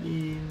what that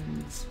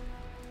means.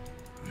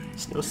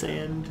 Snow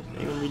Sand.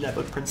 Anyone read that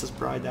book, Princess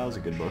Bride? That was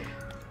a good book.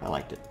 I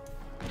liked it.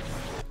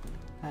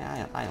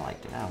 I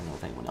liked it. I don't know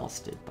if anyone else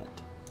did, but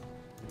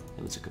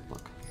it was a good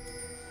book.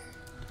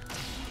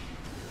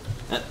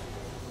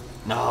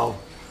 No.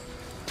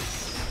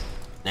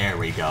 There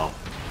we go.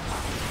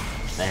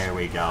 There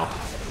we go.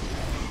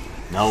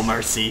 No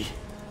mercy.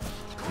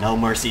 No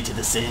mercy to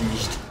the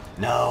singed.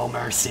 No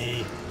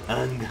mercy.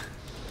 There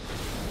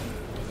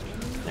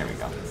we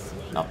go.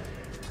 Up.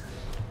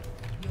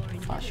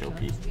 Flash OP.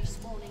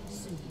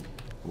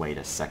 Wait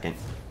a second.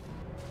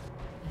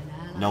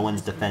 No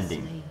one's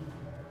defending.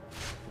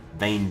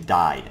 Vayne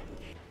died.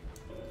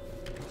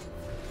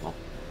 Well,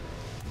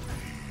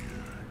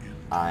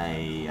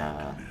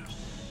 I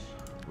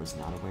was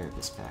not aware of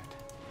this fact.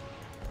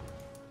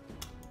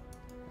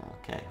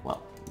 Okay,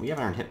 well, we have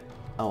our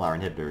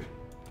inhibitor.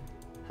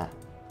 Huh.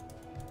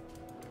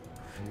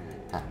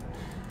 Huh.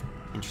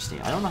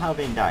 Interesting. I don't know how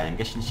Vayne died. I'm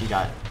guessing she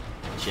had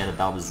a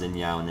Balba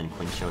Zinniao and then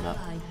Quinn showed up.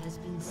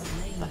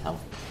 What the hell?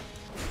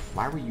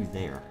 Why were you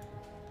there?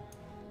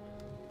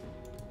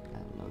 I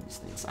don't know these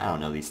things. I don't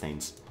know these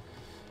things.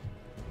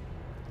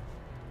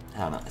 I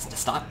don't know.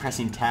 Stop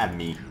pressing tab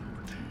me.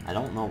 I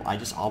don't know. I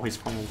just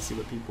always want to see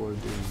what people are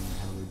doing and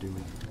how they're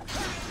doing.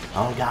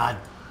 Oh god.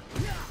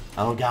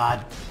 Oh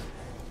god.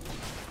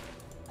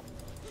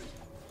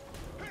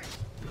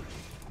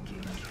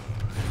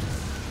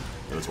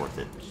 It was worth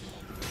it.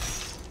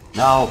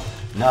 No!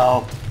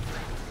 No!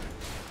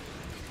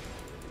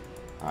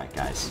 Alright,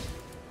 guys.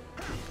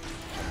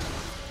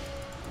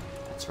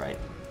 That's right.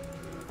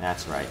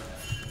 That's right.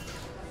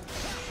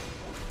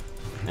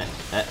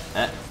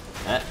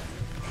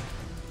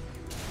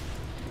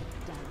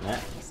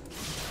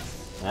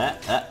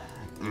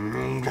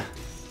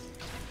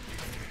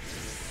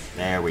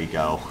 There we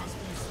go.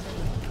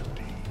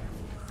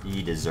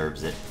 He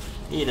deserves it.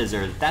 He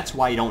deserves it. That's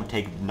why you don't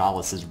take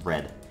Nautilus's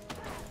red.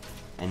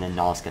 And then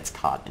Nautilus gets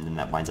caught, and then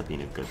that winds up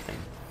being a good thing.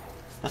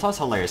 That's always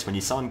hilarious when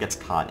someone gets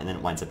caught, and then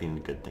it winds up being a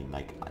good thing.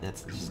 Like,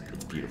 it's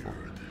beautiful.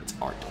 It's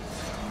art.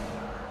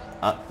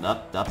 Up,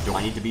 up, up. Do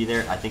I need to be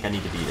there? I think I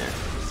need to be there.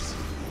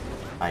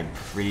 I'm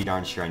pretty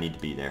darn sure I need to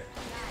be there.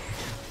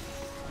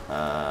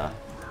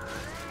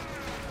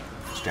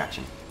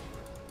 Distraction.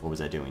 What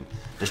was I doing?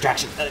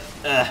 Distraction!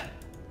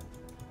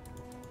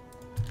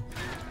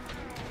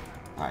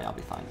 Alright, I'll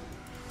be fine.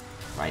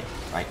 Right,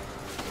 right.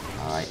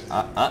 Alright,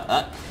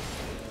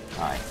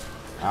 Alright.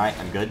 Alright,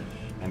 I'm good.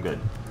 I'm good.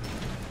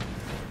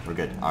 We're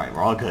good. Alright,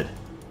 we're all good.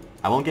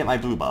 I won't get my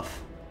blue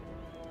buff.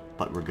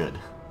 But we're good.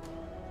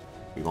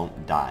 We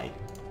won't die.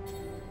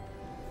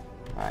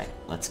 Alright,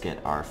 let's get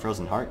our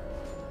Frozen Heart.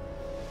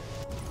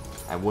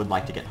 I would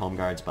like to get Home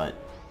Guards, but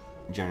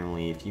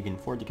generally, if you can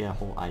afford to get a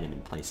whole item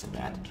in place of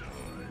that,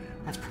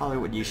 that's probably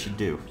what you should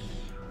do.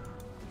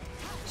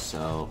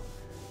 So,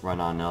 run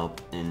on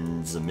up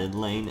in the mid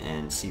lane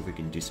and see if we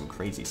can do some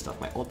crazy stuff.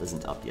 My ult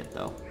isn't up yet,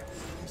 though,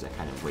 because I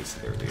kind of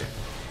wasted earlier.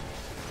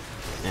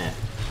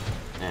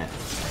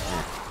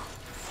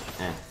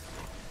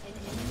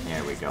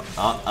 There we go.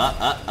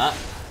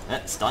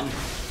 Stun,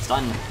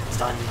 stun,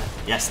 stun.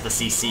 Yes, the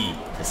CC.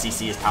 The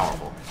CC is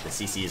powerful. The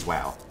CC is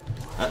wow.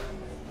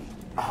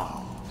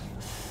 Oh.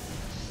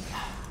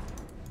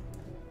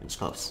 It was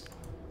close.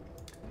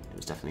 It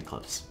was definitely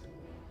close.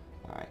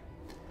 Alright.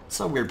 It's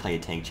so weird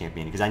playing a tank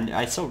champion, because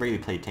I so rarely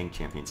play tank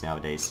champions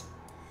nowadays.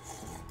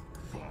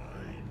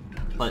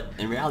 But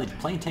in reality,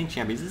 playing tank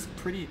champions is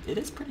pretty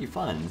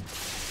fun.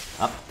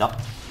 Up, up.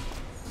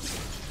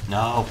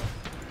 No.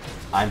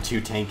 I'm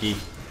too tanky.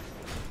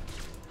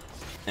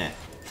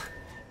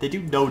 They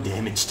do no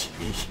damage to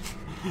me.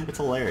 It's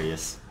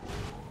hilarious.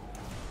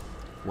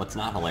 What's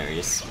not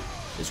hilarious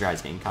is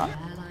Rise getting caught.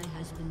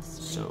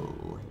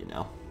 So, you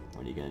know,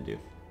 what are you gonna do?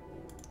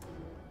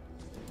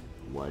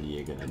 What are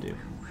you gonna do?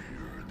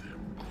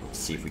 Let's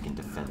see if we can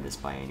defend this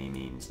by any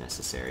means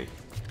necessary.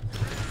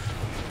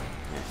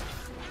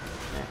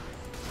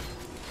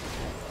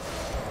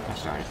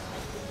 Gosh darn it.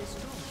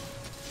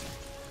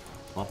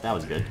 Well, that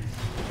was good.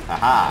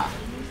 Haha!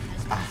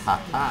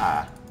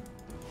 Haha!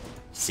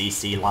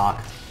 CC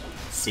lock!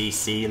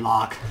 CC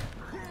lock!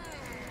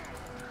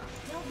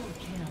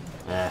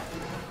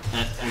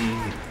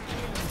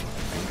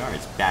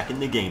 Vanguard's back in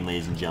the game,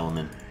 ladies and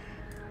gentlemen.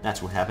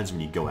 That's what happens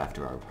when you go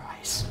after our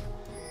prize.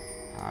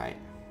 Alright.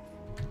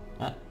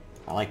 I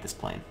like this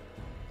plan.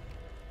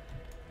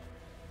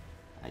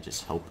 I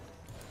just hope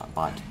our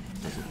bot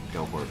doesn't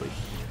go horribly.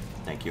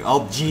 Thank you.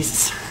 Oh,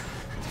 Jesus!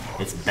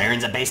 It's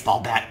Baron's a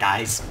baseball bat,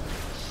 guys!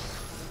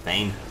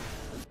 Vayne.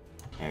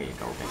 There you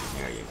go, Vayne.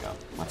 There you go.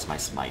 What's my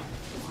smite?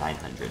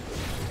 900.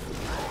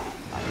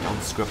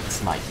 Don't script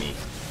smite me.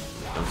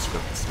 Don't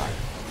script the smite.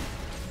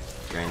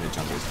 Granted, the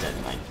jungler's dead,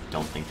 and I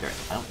don't think they're...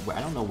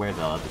 I don't know where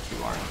the other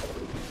two are.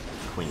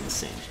 Quinn and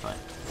Singe, but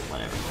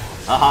whatever.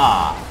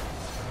 Aha!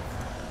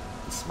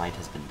 The smite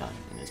has been done,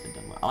 and has been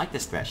done well. I like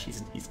this Thresh.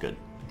 He's good.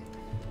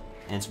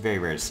 And it's very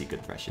rare to see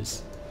good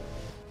Threshes.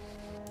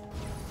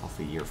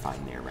 Hopefully you're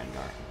fine there,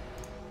 Rengar.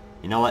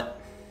 You know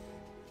what?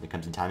 There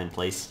comes a time and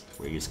place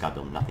where you just gotta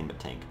build nothing but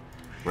tank.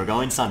 We're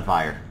going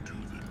Sunfire.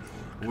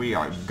 We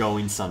are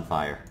going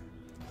Sunfire.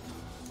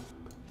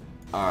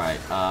 Alright,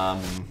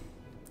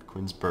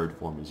 Quinn's bird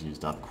form is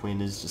used up.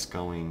 Quinn is just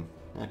going...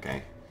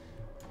 Okay.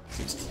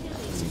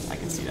 Seems I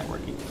can see that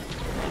working.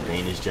 And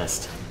Vayne is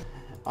just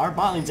Our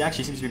bot lanes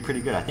actually seems to be pretty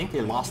good. I think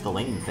they lost the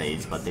lane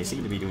phase, but they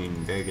seem to be doing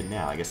very good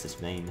now. I guess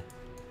this lane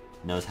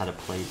knows how to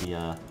play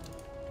the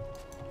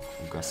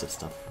aggressive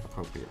stuff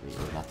appropriately,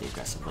 or not the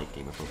aggressive late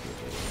game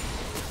appropriately.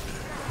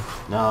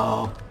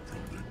 No,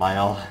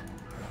 Lyle.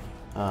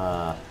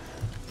 I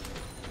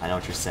know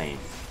what you're saying.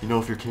 You know,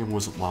 if your camera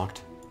wasn't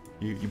locked,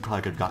 you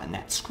probably could have gotten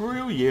that.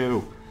 Screw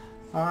you.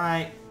 All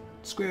right,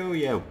 screw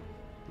you.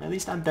 At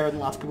least I'm better than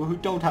lots of people who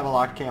don't have a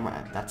locked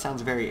camera. That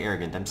sounds very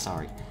arrogant. I'm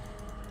sorry.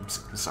 I'm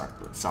sorry.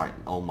 Sorry.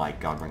 Oh my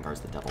God,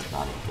 Rengar's the devil.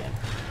 Not again.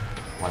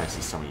 Why do I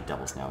see so many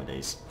devils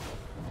nowadays?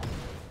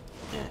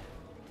 There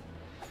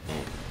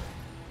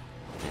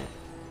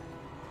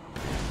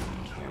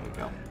we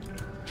go.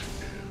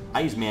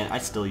 I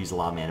still use a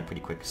lot of mana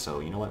pretty quick, so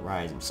you know what,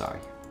 Rise? I'm sorry.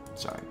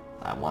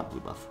 I want blue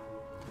buff.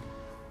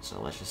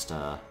 So let's just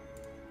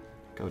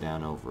go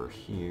down over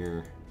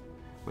here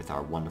with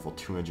our wonderful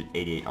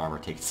 288 armor,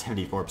 take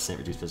 74%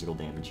 reduced physical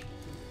damage.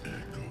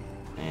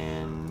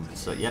 And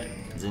so, yep,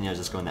 Zinya's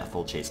just going that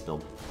full chase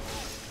build.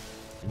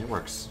 And it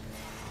works.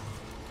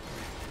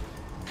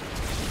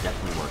 It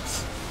definitely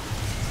works.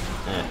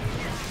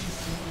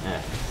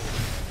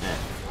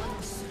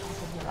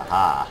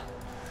 Aha.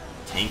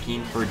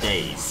 Tanking for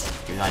days.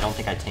 Even though I don't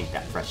think I tanked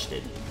that, Thresh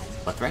did.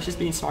 But Thresh is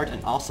being smart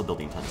and also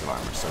building tons of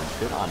armor, so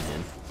good on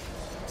him.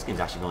 This game's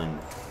actually going,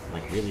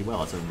 like, really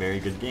well. It's a very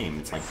good game.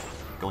 It's like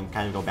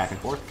kind of go back and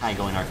forth, kind of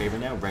going in our favor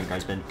now.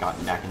 Rengar's been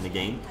gotten back in the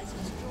game,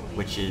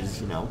 which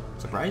is, you know,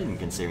 surprising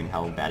considering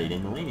how bad he did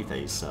in the laning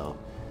phase. So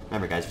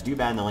remember, guys, if you do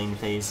bad in the laning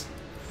phase,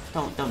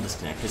 don't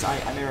disconnect. Because I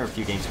remember a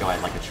few games ago I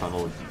had like a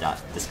Trundle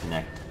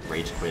disconnect,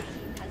 rage quit.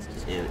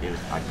 It was,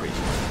 I'm pretty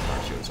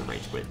sure it was a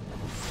rage quit.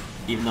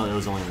 Even though it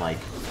was only like,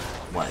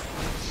 what,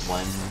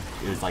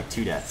 it was like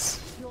 2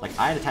 deaths. Like,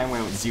 I had a time where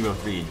I went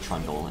 0-3 in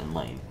Trundle and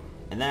lane.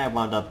 And then I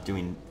wound up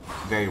doing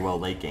very well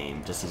late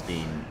game, just as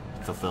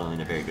fulfilling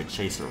a very good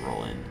chaser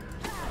role, and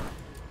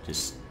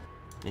just,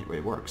 it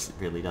works, it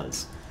really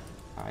does.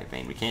 Alright,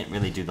 Vayne, we can't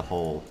really do the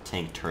whole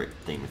tank turret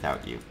thing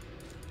without you.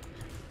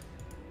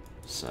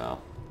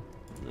 So,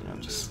 you know,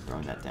 just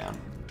throwing that down.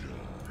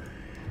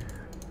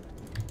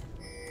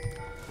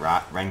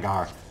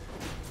 Rengar.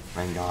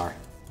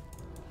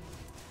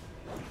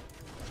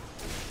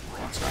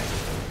 That's right.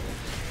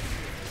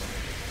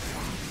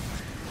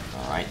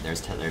 Alright,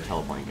 there's their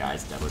teleporting,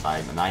 guys.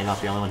 Am I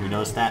not the only one who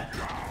noticed that?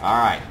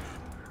 Alright.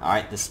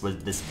 Alright, this was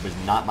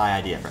not my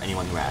idea, for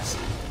anyone who asked.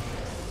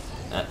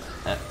 Well,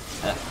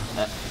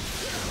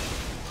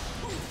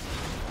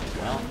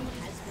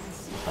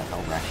 what the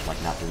hell, we're actually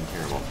like not doing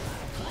terrible.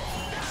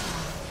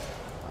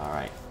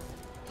 Alright.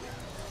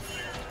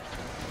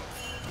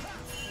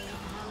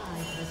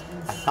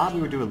 I thought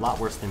we would do a lot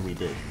worse than we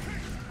did.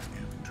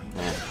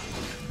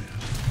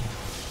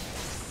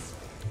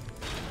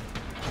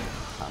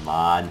 Come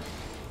on.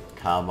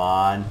 Come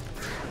on.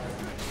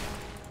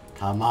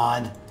 Come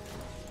on.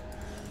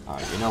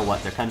 Alright, you know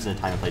what? There comes in a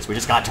time and place. We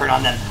just gotta turn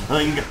on them.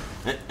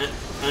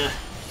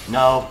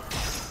 No.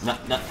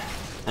 No.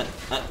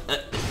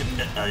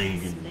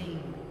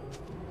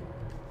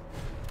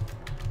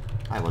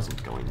 I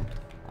wasn't going.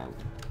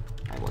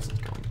 I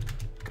wasn't going.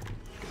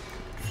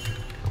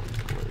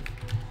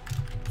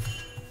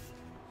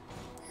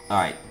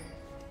 Alright.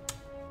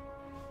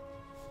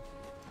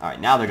 Alright,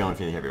 now they're going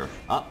for the heavier.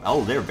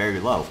 Oh, they're very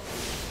low.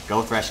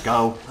 Go, Thresh,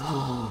 go.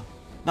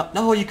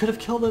 No, you could have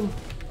killed him.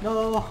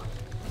 No.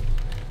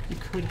 You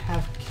could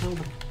have killed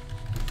him.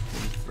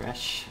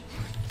 Thresh.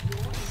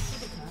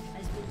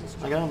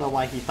 Like, I don't know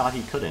why he thought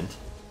he couldn't.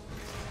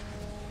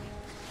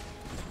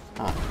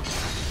 Huh.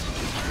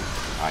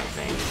 Alright,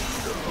 Vayne.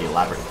 The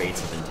elaborate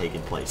baits have been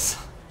taking place.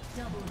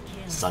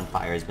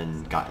 Sunfire has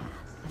been gotten.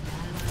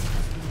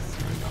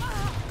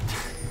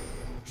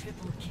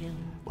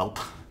 Welp.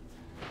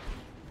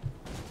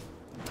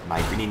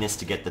 My greediness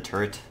to get the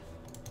turret,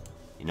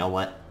 you know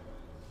what?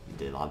 You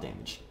did a lot of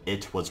damage.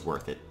 It was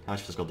worth it. How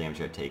much physical damage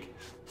did it take?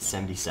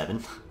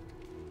 77?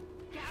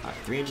 Alright,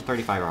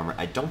 335 armor.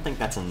 I don't think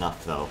that's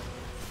enough, though.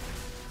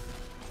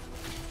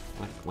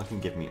 What can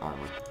give me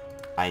armor?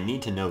 I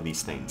need to know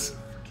these things.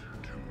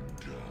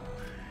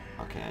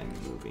 Okay, I'm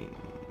moving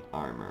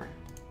armor.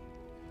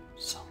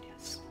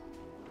 Sonya's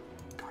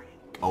Guardian.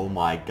 Oh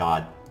my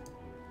god.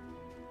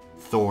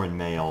 Thorn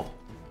Mail.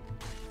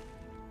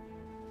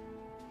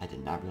 I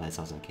did not realize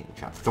I was in a Kingdom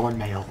Trap. Thorn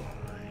Mail.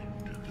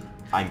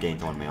 I'm getting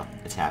Thorn Mail.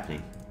 It's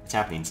happening. It's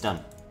happening. It's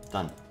done. It's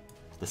done.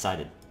 It's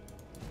decided.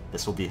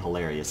 This will be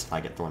hilarious if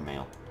I get Thorn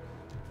Mail.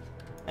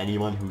 Any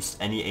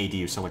AD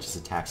who so much as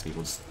attacks me,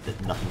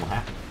 nothing will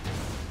happen.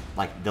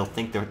 Like, they'll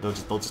think they'll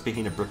just be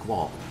hitting a brick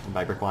wall. And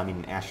by brick wall I mean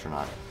an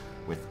astronaut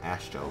with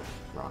Astro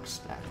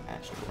rocks.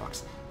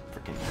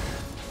 Frickin'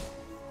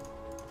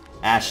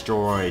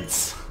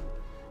 asteroids,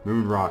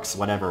 moon rocks,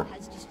 whatever.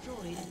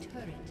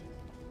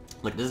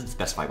 Look, it doesn't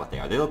specify what they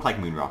are. They look like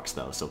moon rocks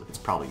though, so it's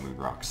probably moon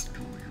rocks.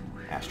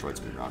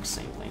 Asteroids, moon rocks,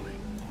 same thing.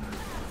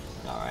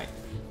 Alright.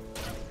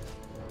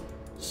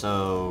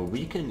 So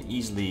we can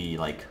easily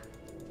like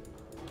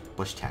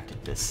bush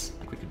tactic this.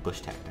 Like we could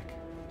bush tactic.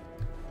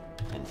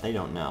 And if they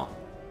don't know.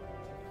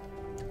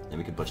 Then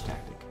we could bush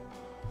tactic.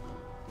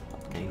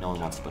 Okay, no one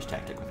wants to bush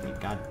tactic with me.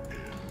 God.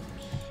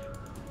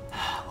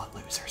 What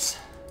losers.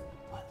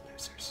 What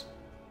losers.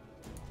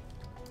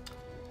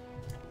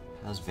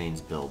 How's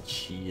Vayne's build?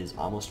 She is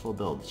almost full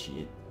build.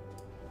 She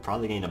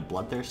probably gained a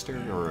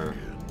Bloodthirster, or...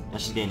 No,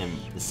 she's gaining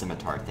the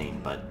Scimitar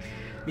thing, but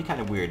it'd be kind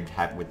of weird to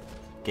have with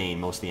gain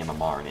mostly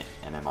MMR in it,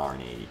 MMR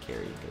and AD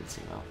carry, because,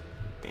 you know,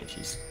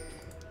 Banshees.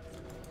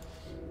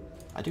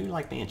 I do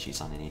like Banshees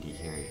on an AD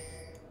carry.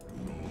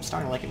 I'm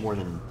starting to like it more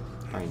than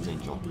Guardian's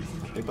Angel.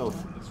 They're both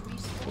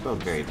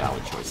very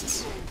valid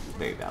choices.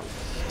 Very valid.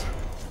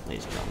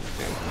 Ladies and gentlemen,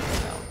 very, very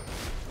valid.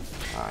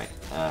 Alright,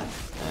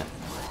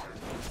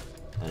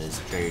 that is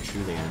very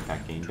true, they are in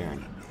fact getting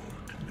Baron.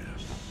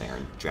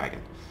 Baron,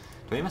 Dragon.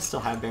 Do any of us still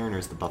have Baron, or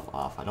is the buff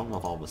off? I don't know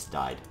if all of us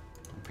died.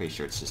 I'm pretty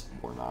sure it's just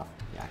worn off.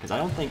 Yeah, because I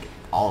don't think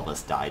all of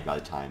us died by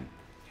the time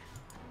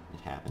it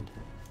happened.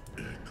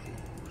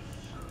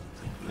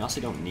 We also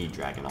don't need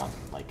Dragon on,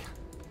 like...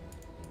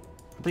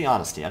 Complete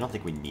honesty, I don't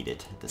think we need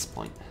it at this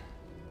point.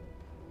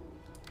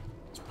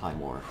 There's probably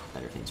more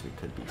better things we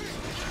could be doing.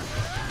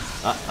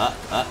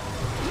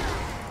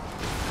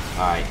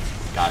 Alright,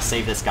 gotta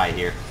save this guy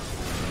here.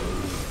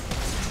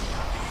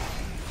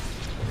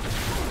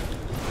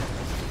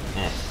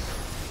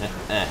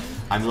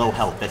 I'm low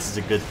health, this is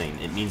a good thing.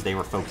 It means they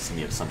were focusing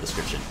me of some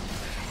description.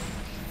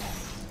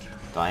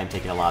 But I am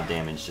taking a lot of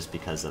damage just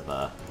because of,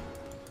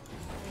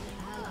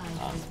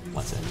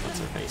 what's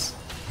her face?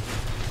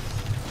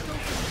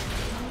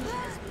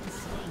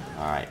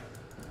 Alright.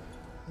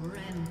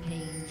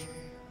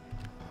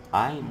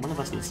 One of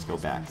us needs to go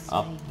back.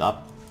 Up.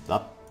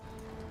 No.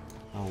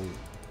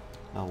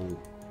 No,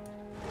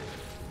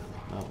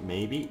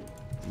 maybe?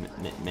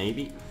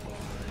 Maybe?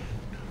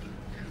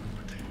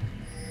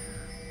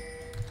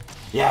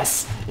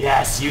 Yes!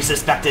 Yes! You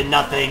suspected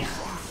nothing!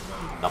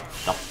 Up.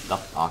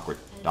 Awkward.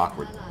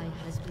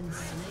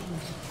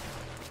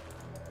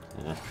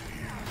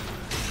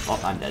 Oh,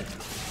 I'm dead.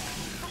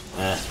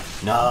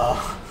 No!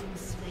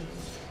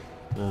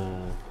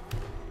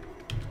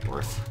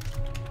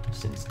 Worth.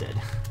 Sin's dead.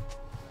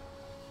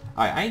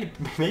 Alright,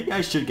 maybe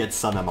I should get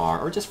some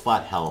MR, or just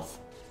flat health.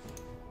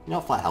 You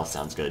know, flat health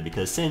sounds good,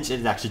 because Singe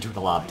is actually doing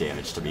a lot of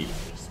damage to me.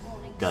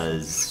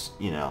 Because,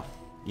 you know,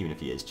 even if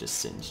he is just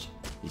singed,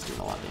 he's doing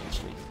a lot of damage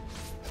to me.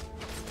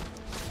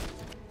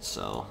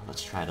 So,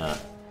 let's try to...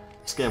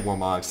 Let's get a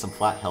Warmog, some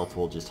flat health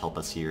will just help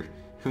us here.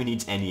 Who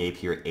needs any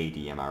AP or AD,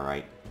 am I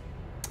right?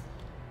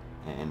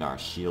 And our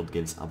shield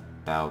gives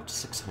about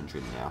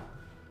 600 now.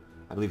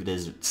 I believe it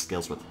is, it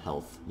scales with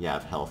health. Yeah, I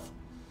have health.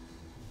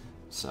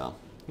 So,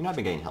 you're not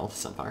been getting health,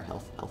 Sunfire.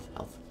 Health.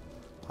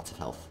 Lots of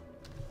health.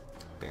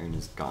 Baron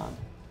is gone.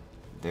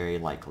 Very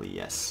likely,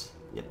 yes.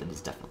 Yep, it is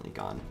definitely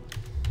gone.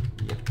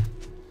 Yep.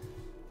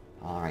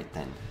 Alright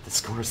then. The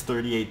score is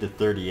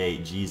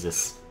 38-38.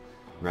 Jesus.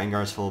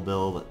 Rengar's full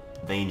build.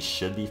 Vayne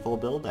should be full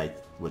build, I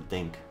would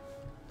think.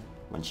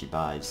 When she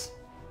buys.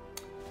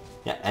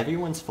 Yeah,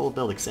 everyone's full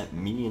build except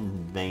me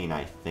and Vayne,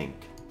 I think.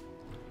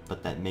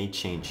 But that may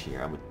change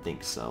here, I would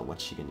think so.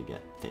 What's she gonna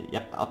get?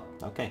 Yep, up.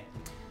 Okay.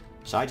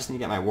 So I just need to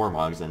get my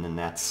Warmogs, and then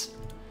that's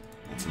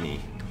me.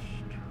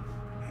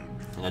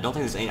 And I don't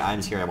think there's any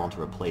items here I want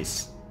to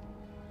replace.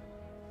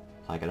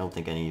 Like, I don't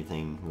think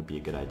anything would be a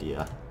good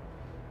idea.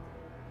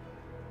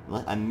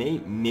 I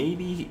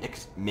maybe...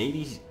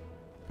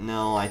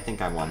 No, I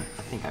think I want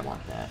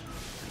that.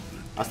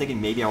 I was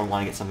thinking maybe I would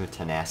want to get something with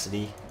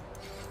tenacity.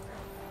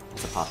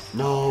 It's a pop.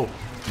 No!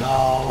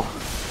 No!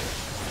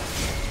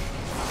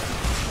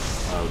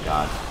 Oh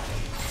god.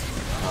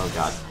 Oh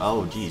god.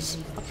 Oh jeez.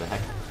 What the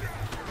heck?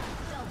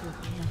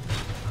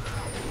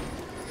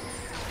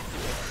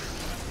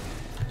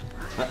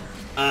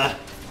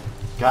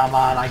 Come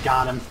on, I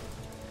got him.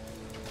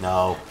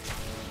 No.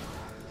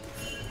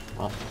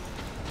 Well,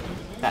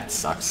 that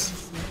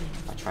sucks.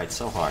 I tried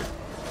so hard.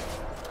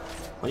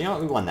 Well, you know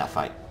what? We won that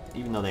fight,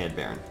 even though they had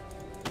Baron.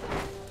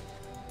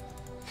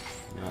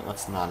 You know what?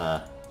 Let's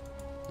not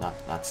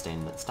stay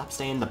in the... Stop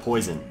staying in the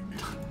poison.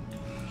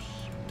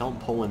 Don't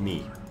pull in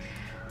me.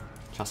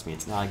 Trust me,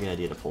 it's not a good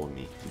idea to pull in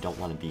me. You don't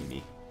want to be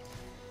me.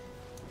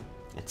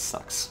 It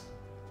sucks.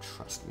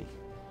 Trust me.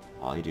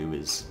 All you do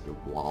is you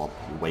wallop,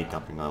 you wake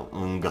up and go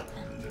ung. Then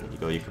you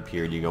go to your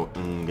computer, you go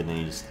ung, and then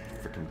you just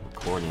freaking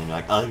record and you're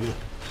like ugh.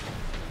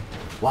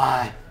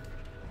 Why?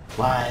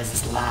 Why is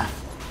this laugh?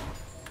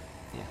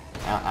 Yeah,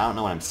 I don't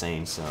know what I'm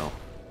saying, so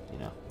you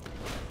know.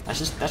 That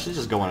should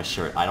just go on a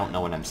shirt. I don't know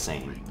what I'm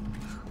saying.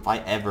 If I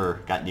ever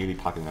got nearly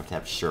popular enough to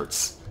have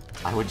shirts,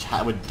 I would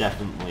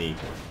definitely,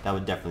 that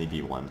would definitely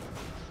be one.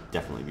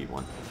 Definitely be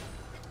one.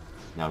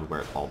 And I would wear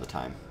it all the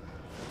time.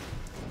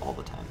 All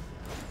the time.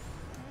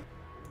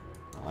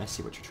 Oh, I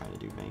see what you're trying to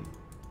do, Vayne.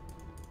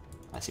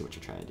 I see what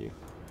you're trying to do.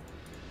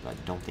 But I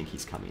don't think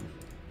he's coming.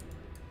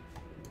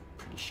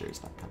 Pretty sure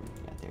he's not coming.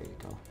 Yeah, there you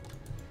go.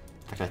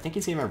 In fact, I think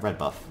he's getting a red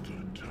buff.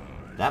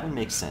 That would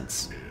make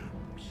sense.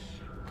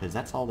 Because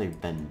that's all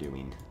they've been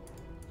doing.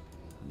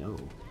 No.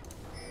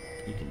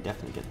 You can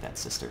definitely get that,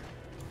 sister.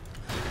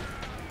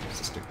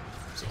 Sister.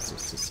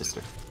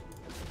 Sister.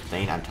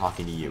 Vayne, I'm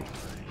talking to you.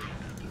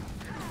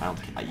 I don't.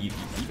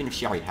 Even if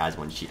she already has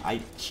one, she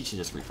should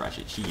just refresh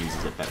it. She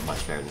uses it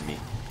much better than me.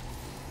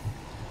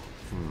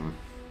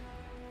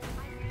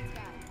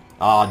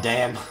 Oh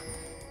damn!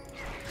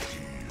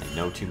 I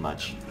know too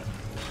much.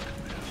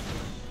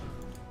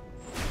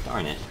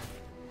 Darn it!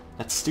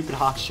 That stupid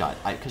hawk shot.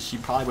 Because she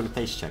probably would have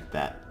face checked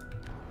that,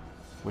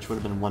 which would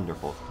have been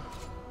wonderful.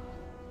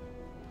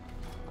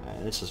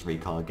 Alright, let's just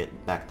recall.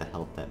 Get back the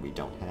health that we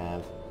don't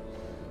have.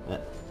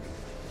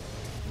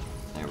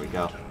 There we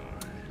go.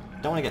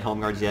 Don't want to get home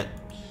guards yet,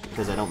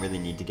 because I don't really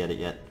need to get it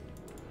yet.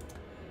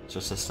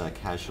 Just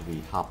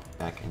casually hop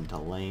back into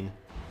lane.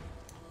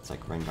 It's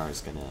like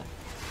Rengar's gonna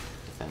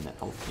defend that.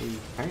 Hopefully,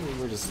 apparently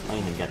we're just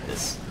playing to get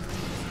this.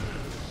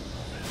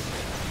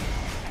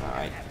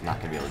 Alright, not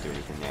gonna be able to do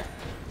anything there.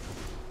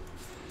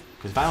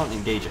 Because if I don't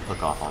engage a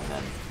hook off on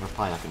them, we're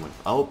probably not gonna win.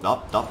 Oh,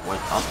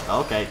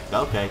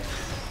 okay.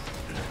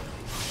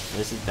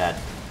 This is bad.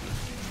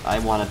 I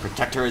want to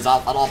protect her at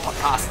all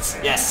costs.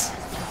 Yes!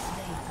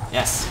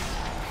 Yes!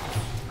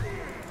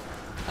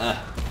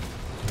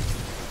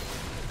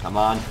 Come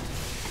on.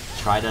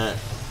 Try to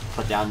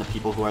put down the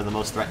people who are the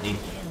most threatening.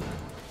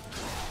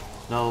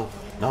 No,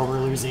 we're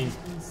losing.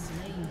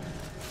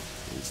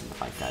 Losing the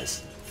fight,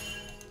 guys.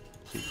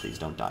 Please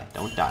don't die.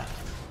 Don't die.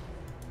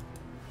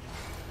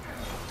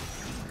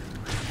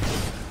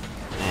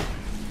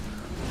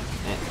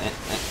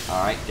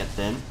 Alright, get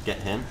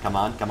him. Come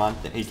on.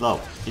 He's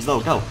low.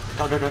 Go.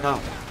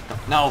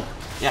 No.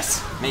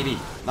 Yes. Maybe.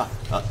 No.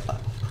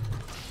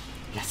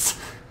 Yes.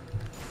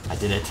 I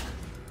did it.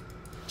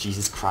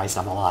 Jesus Christ,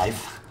 I'm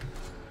alive.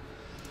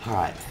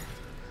 Alright.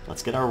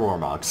 Let's get our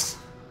Warmogs.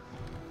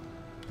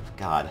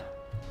 God.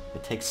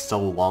 It takes so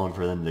long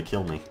for them to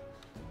kill me.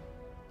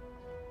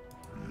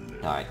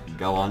 Alright,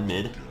 go on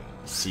mid.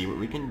 See what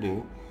we can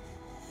do.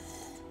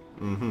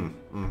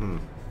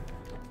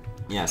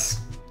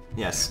 Yes.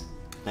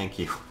 Thank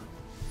you.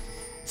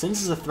 Since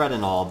this is a threat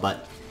and all,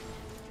 but...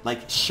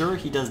 like, sure,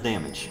 he does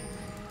damage.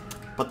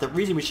 But the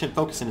reason we shouldn't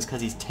focus him is because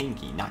he's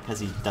tanky, not because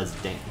he does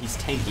damage. He's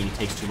tanky and he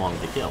takes too long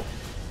to kill.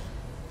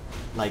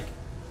 Like,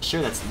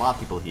 sure, that's a lot of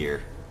people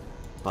here.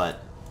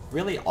 But,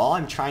 really, all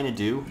I'm trying to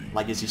do,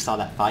 like as you saw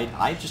that fight,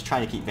 I'm just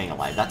trying to keep Vayne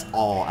alive. That's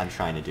all I'm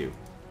trying to do.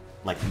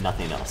 Like,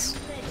 nothing else.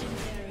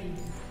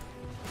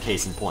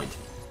 Case in point.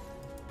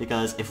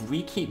 Because if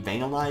we keep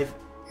Vayne alive,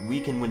 we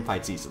can win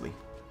fights easily.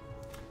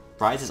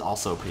 Rise is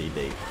also a pretty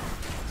big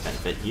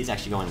benefit. He's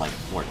actually going like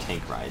more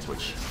tank Rise,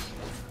 which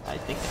I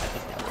think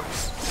that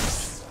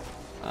works.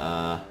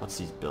 What's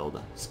his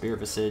build? Spirit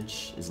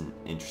Visage is an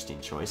interesting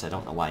choice. I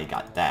don't know why he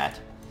got that.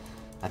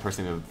 I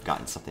personally would have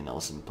gotten something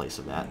else in place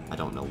of that. I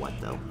don't know what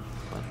though,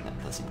 but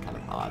that does seem kind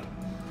of odd.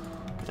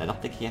 Because I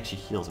don't think he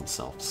actually heals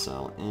himself,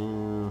 so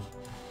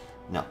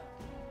no.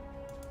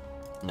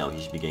 No,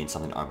 he should be getting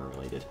something armor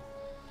related.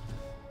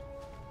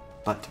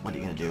 But what are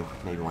you gonna do?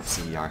 Maybe want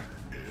CDR.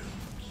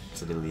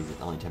 So they leave it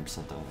only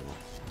 10% though.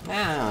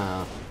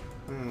 Ah,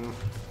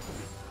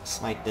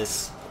 smite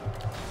this.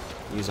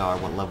 Use our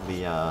one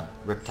lovely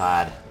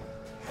Riptide,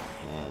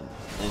 and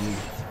then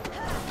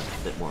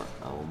a bit more.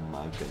 Oh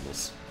my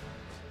goodness!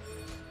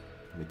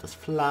 We just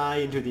fly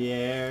into the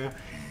air,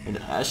 an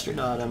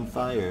astronaut on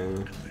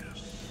fire.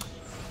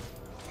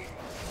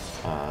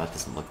 That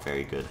doesn't look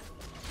very good.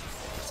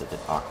 It's a bit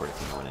awkward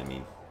if you know what I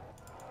mean.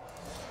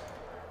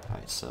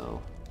 Alright,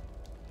 so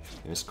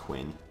here's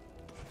Quinn.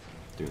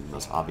 Doing the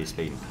most obvious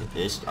bait.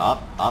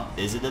 Up.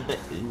 Is it a bit?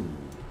 Ooh.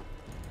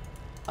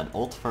 An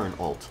ult for an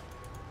ult.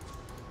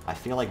 I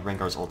feel like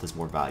Rengar's ult is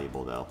more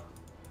valuable though.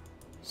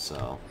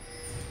 So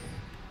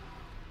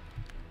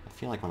I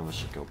feel like one of us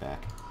should go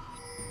back.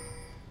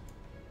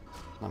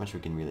 Not much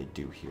we can really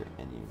do here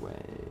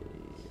anyway.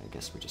 I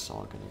guess we're just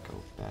all gonna go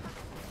back.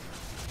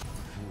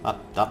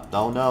 Up.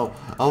 Oh no.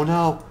 Oh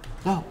no.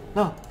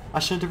 No. I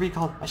shouldn't have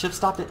recalled. I should have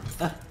stopped it.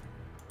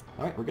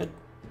 Alright, we're good.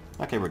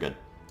 Okay, we're good.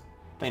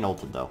 Vayne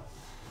ulted though.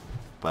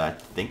 But I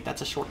think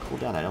that's a short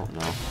cooldown, I don't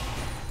know.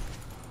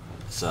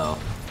 So,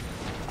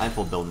 I'm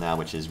full build now,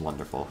 which is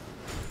wonderful.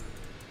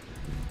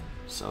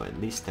 So at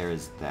least there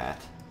is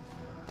that.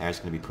 Air's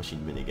going to be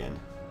pushing mid again.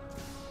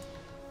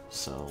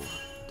 So,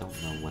 don't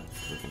know what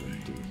we're going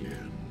to do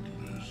here.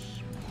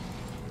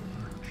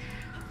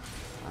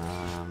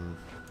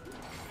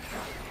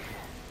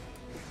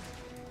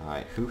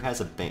 Alright, who's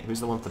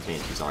the one with the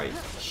Banshees? Alright,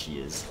 she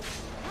is.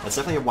 That's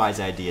definitely a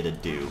wise idea to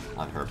do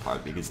on her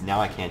part, because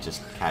now I can't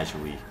just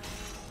casually...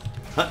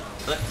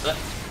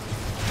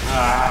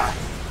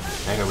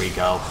 There we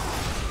go.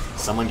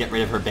 Someone get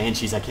rid of her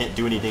Banshees. I can't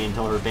do anything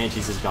until her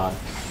Banshees is gone.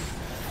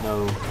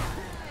 No.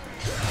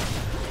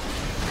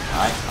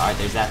 Alright,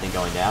 there's that thing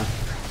going down.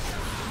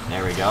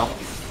 There we go.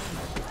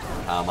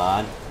 Come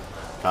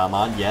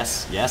on,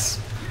 yes.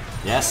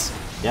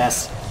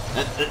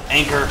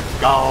 Anchor,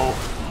 go!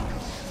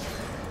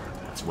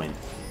 Let's win.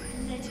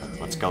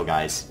 Let's go,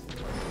 guys.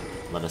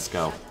 Let us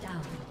go.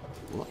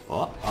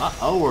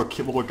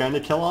 We're going to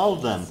kill all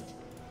of them.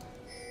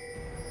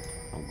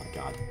 Oh my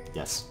god.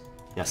 Yes.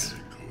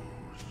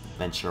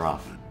 Venture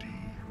off.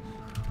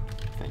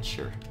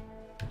 Venture.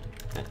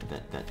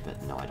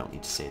 No, I don't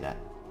need to say that.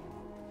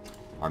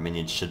 Our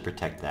minions should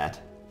protect that.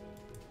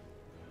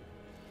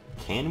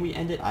 Can we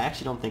end it? I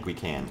actually don't think we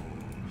can.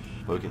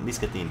 But we can at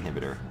least get the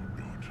inhibitor.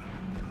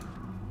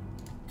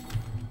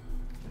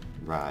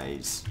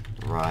 Rise.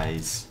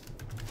 Rise.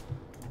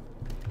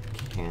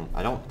 Can't...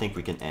 I don't think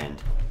we can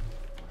end.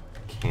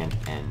 Can't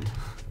end.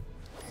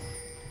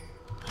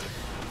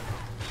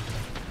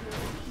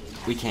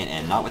 We can't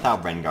end. Not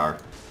without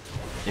Rengar.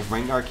 If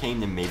Rengar came,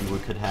 then maybe we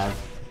could have.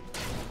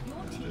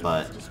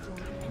 But,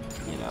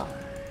 you know.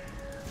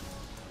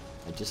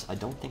 I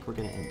don't think we're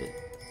gonna end it.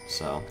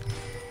 So,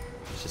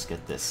 let's just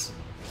get this.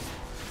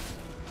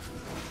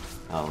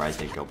 Oh, Rise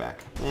did go back.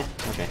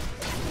 Okay.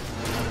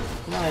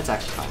 No, it's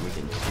actually fine. We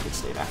can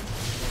stay back.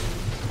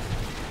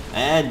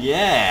 And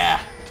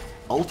yeah!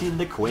 Ulting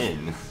the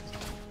Quinn.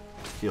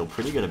 Feel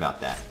pretty good about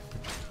that.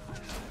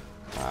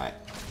 Alright.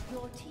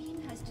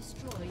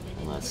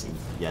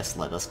 Yes,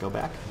 let us go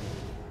back.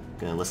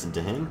 Gonna listen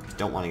to him.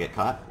 Don't want to get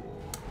caught.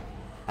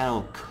 I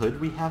don't... Could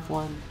we have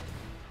one?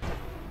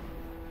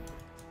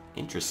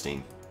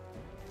 Interesting.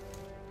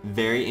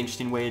 Very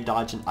interesting way to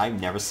dodge, and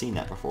I've never seen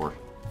that before.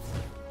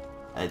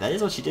 That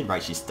is what she did,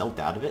 right? She stealthed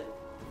out of it?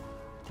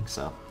 I think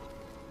so.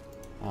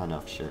 I don't know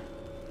for sure.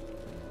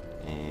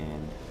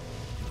 And...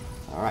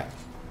 Alright.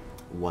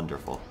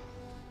 Wonderful.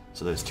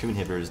 So there's 2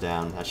 inhibitors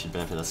down. That should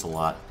benefit us a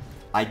lot.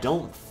 I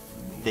don't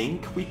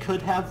think we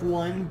could have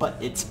one, but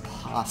it's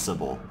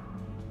possible.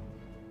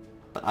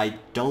 But I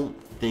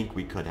don't think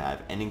we could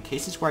have. And in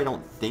cases where I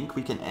don't think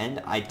we can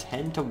end, I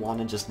tend to want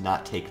to just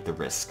not take the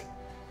risk.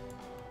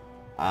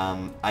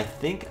 I'm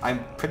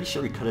pretty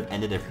sure we could have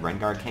ended if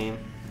Rengar came.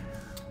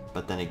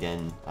 But then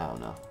again, I don't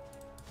know.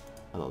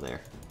 Hello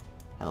there.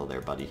 Hello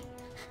there, buddy.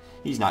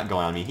 He's not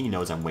going on me. He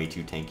knows I'm way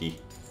too tanky.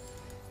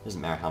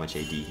 Doesn't matter how much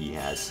AD he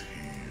has.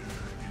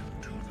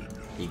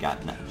 He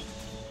got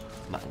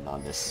nothing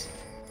on this.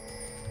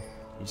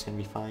 He's gonna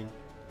be fine.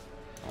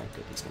 Alright,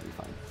 good. He's gonna be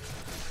fine.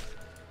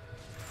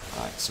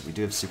 Alright, so we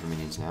do have super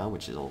minions now,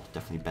 which will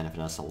definitely benefit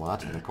us a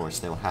lot. And of course,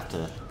 they'll have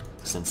to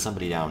send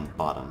somebody down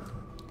bottom.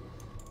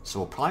 So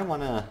we'll probably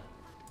want to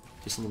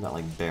do something about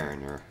like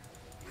Baron or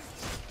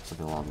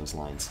something along those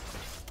lines.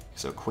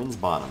 So Quinn's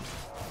bottom.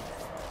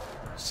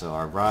 So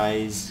our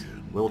Rise,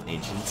 Willed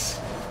Ancients.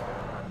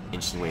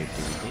 Interesting way of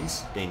doing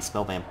things. Gain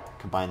Spellvamp,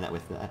 combine that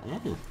with that.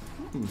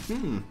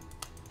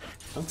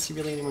 Don't see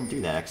really anyone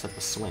do that except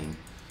the swing.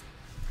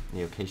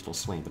 The occasional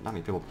swing, but not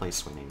many people play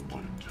swing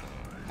anymore.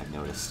 I've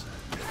noticed.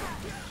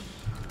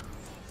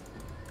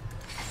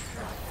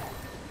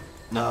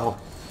 No.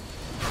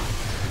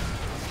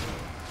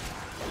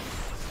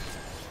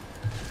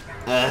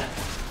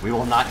 We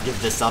will not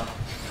give this up.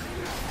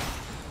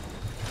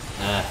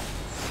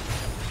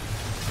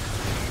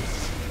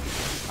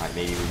 Alright,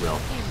 maybe we will.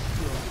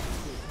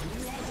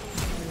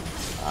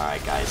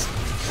 Alright, guys.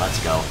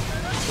 Let's go.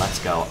 Let's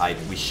go.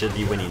 We should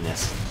be winning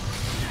this.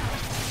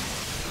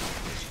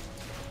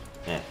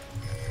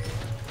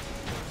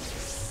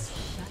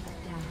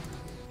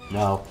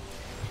 No.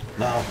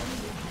 No.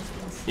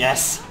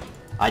 Yes!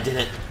 I did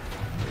it!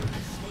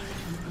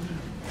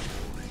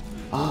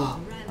 Oh,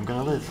 I'm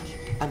gonna live.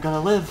 I'm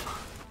gonna live!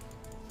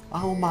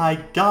 Oh my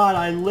god,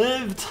 I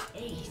lived!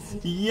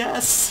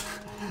 Yes!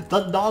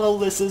 The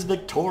Nautilus is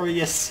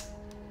victorious!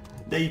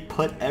 They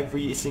put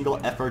every single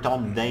effort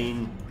on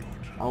Vayne.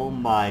 Oh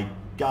my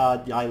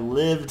god, I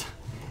lived!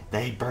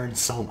 They burned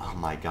so... Oh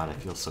my god, I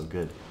feel so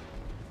good.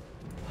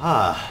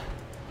 Ah.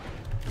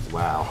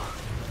 Wow.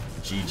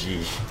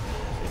 GG.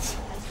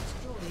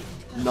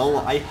 No,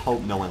 I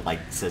hope no one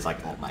says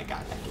oh my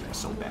god, that game was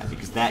so bad,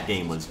 because that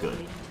game was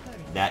good.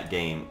 That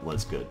game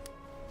was good.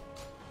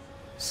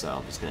 So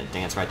I'm just gonna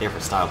dance right there for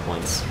style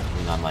points,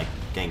 and I'm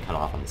getting cut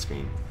off on the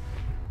screen.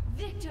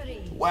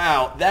 Victory.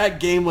 Wow,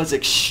 that game was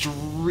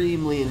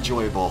extremely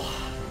enjoyable.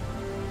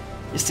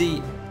 You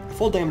see,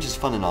 full damage is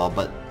fun and all,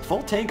 but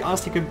full tank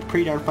honestly could be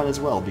pretty darn fun as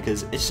well,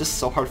 because it's just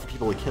so hard for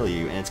people to kill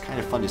you, and it's kind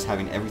of fun just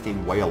having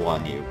everything wail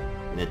on you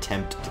in an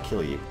attempt to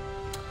kill you.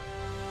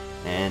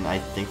 And I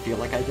feel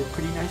like I did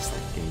pretty nice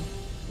that game,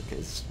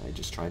 because I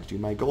just tried to do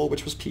my goal,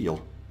 which was peel.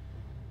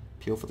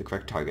 Peel for the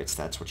correct targets.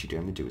 That's what you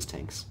generally do as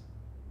tanks.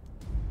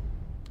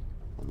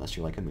 Unless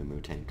you're like a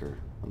Mumu tank, or...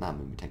 Well, not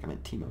Mumu tank, I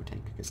meant Teemo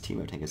tank, because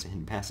Teemo tank is a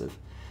hidden passive.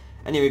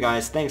 Anyway,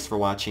 guys, thanks for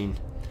watching.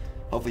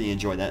 Hopefully you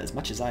enjoyed that as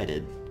much as I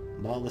did.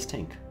 Nautilus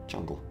tank,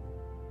 jungle.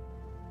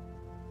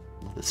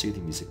 Let the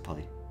soothing music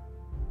play.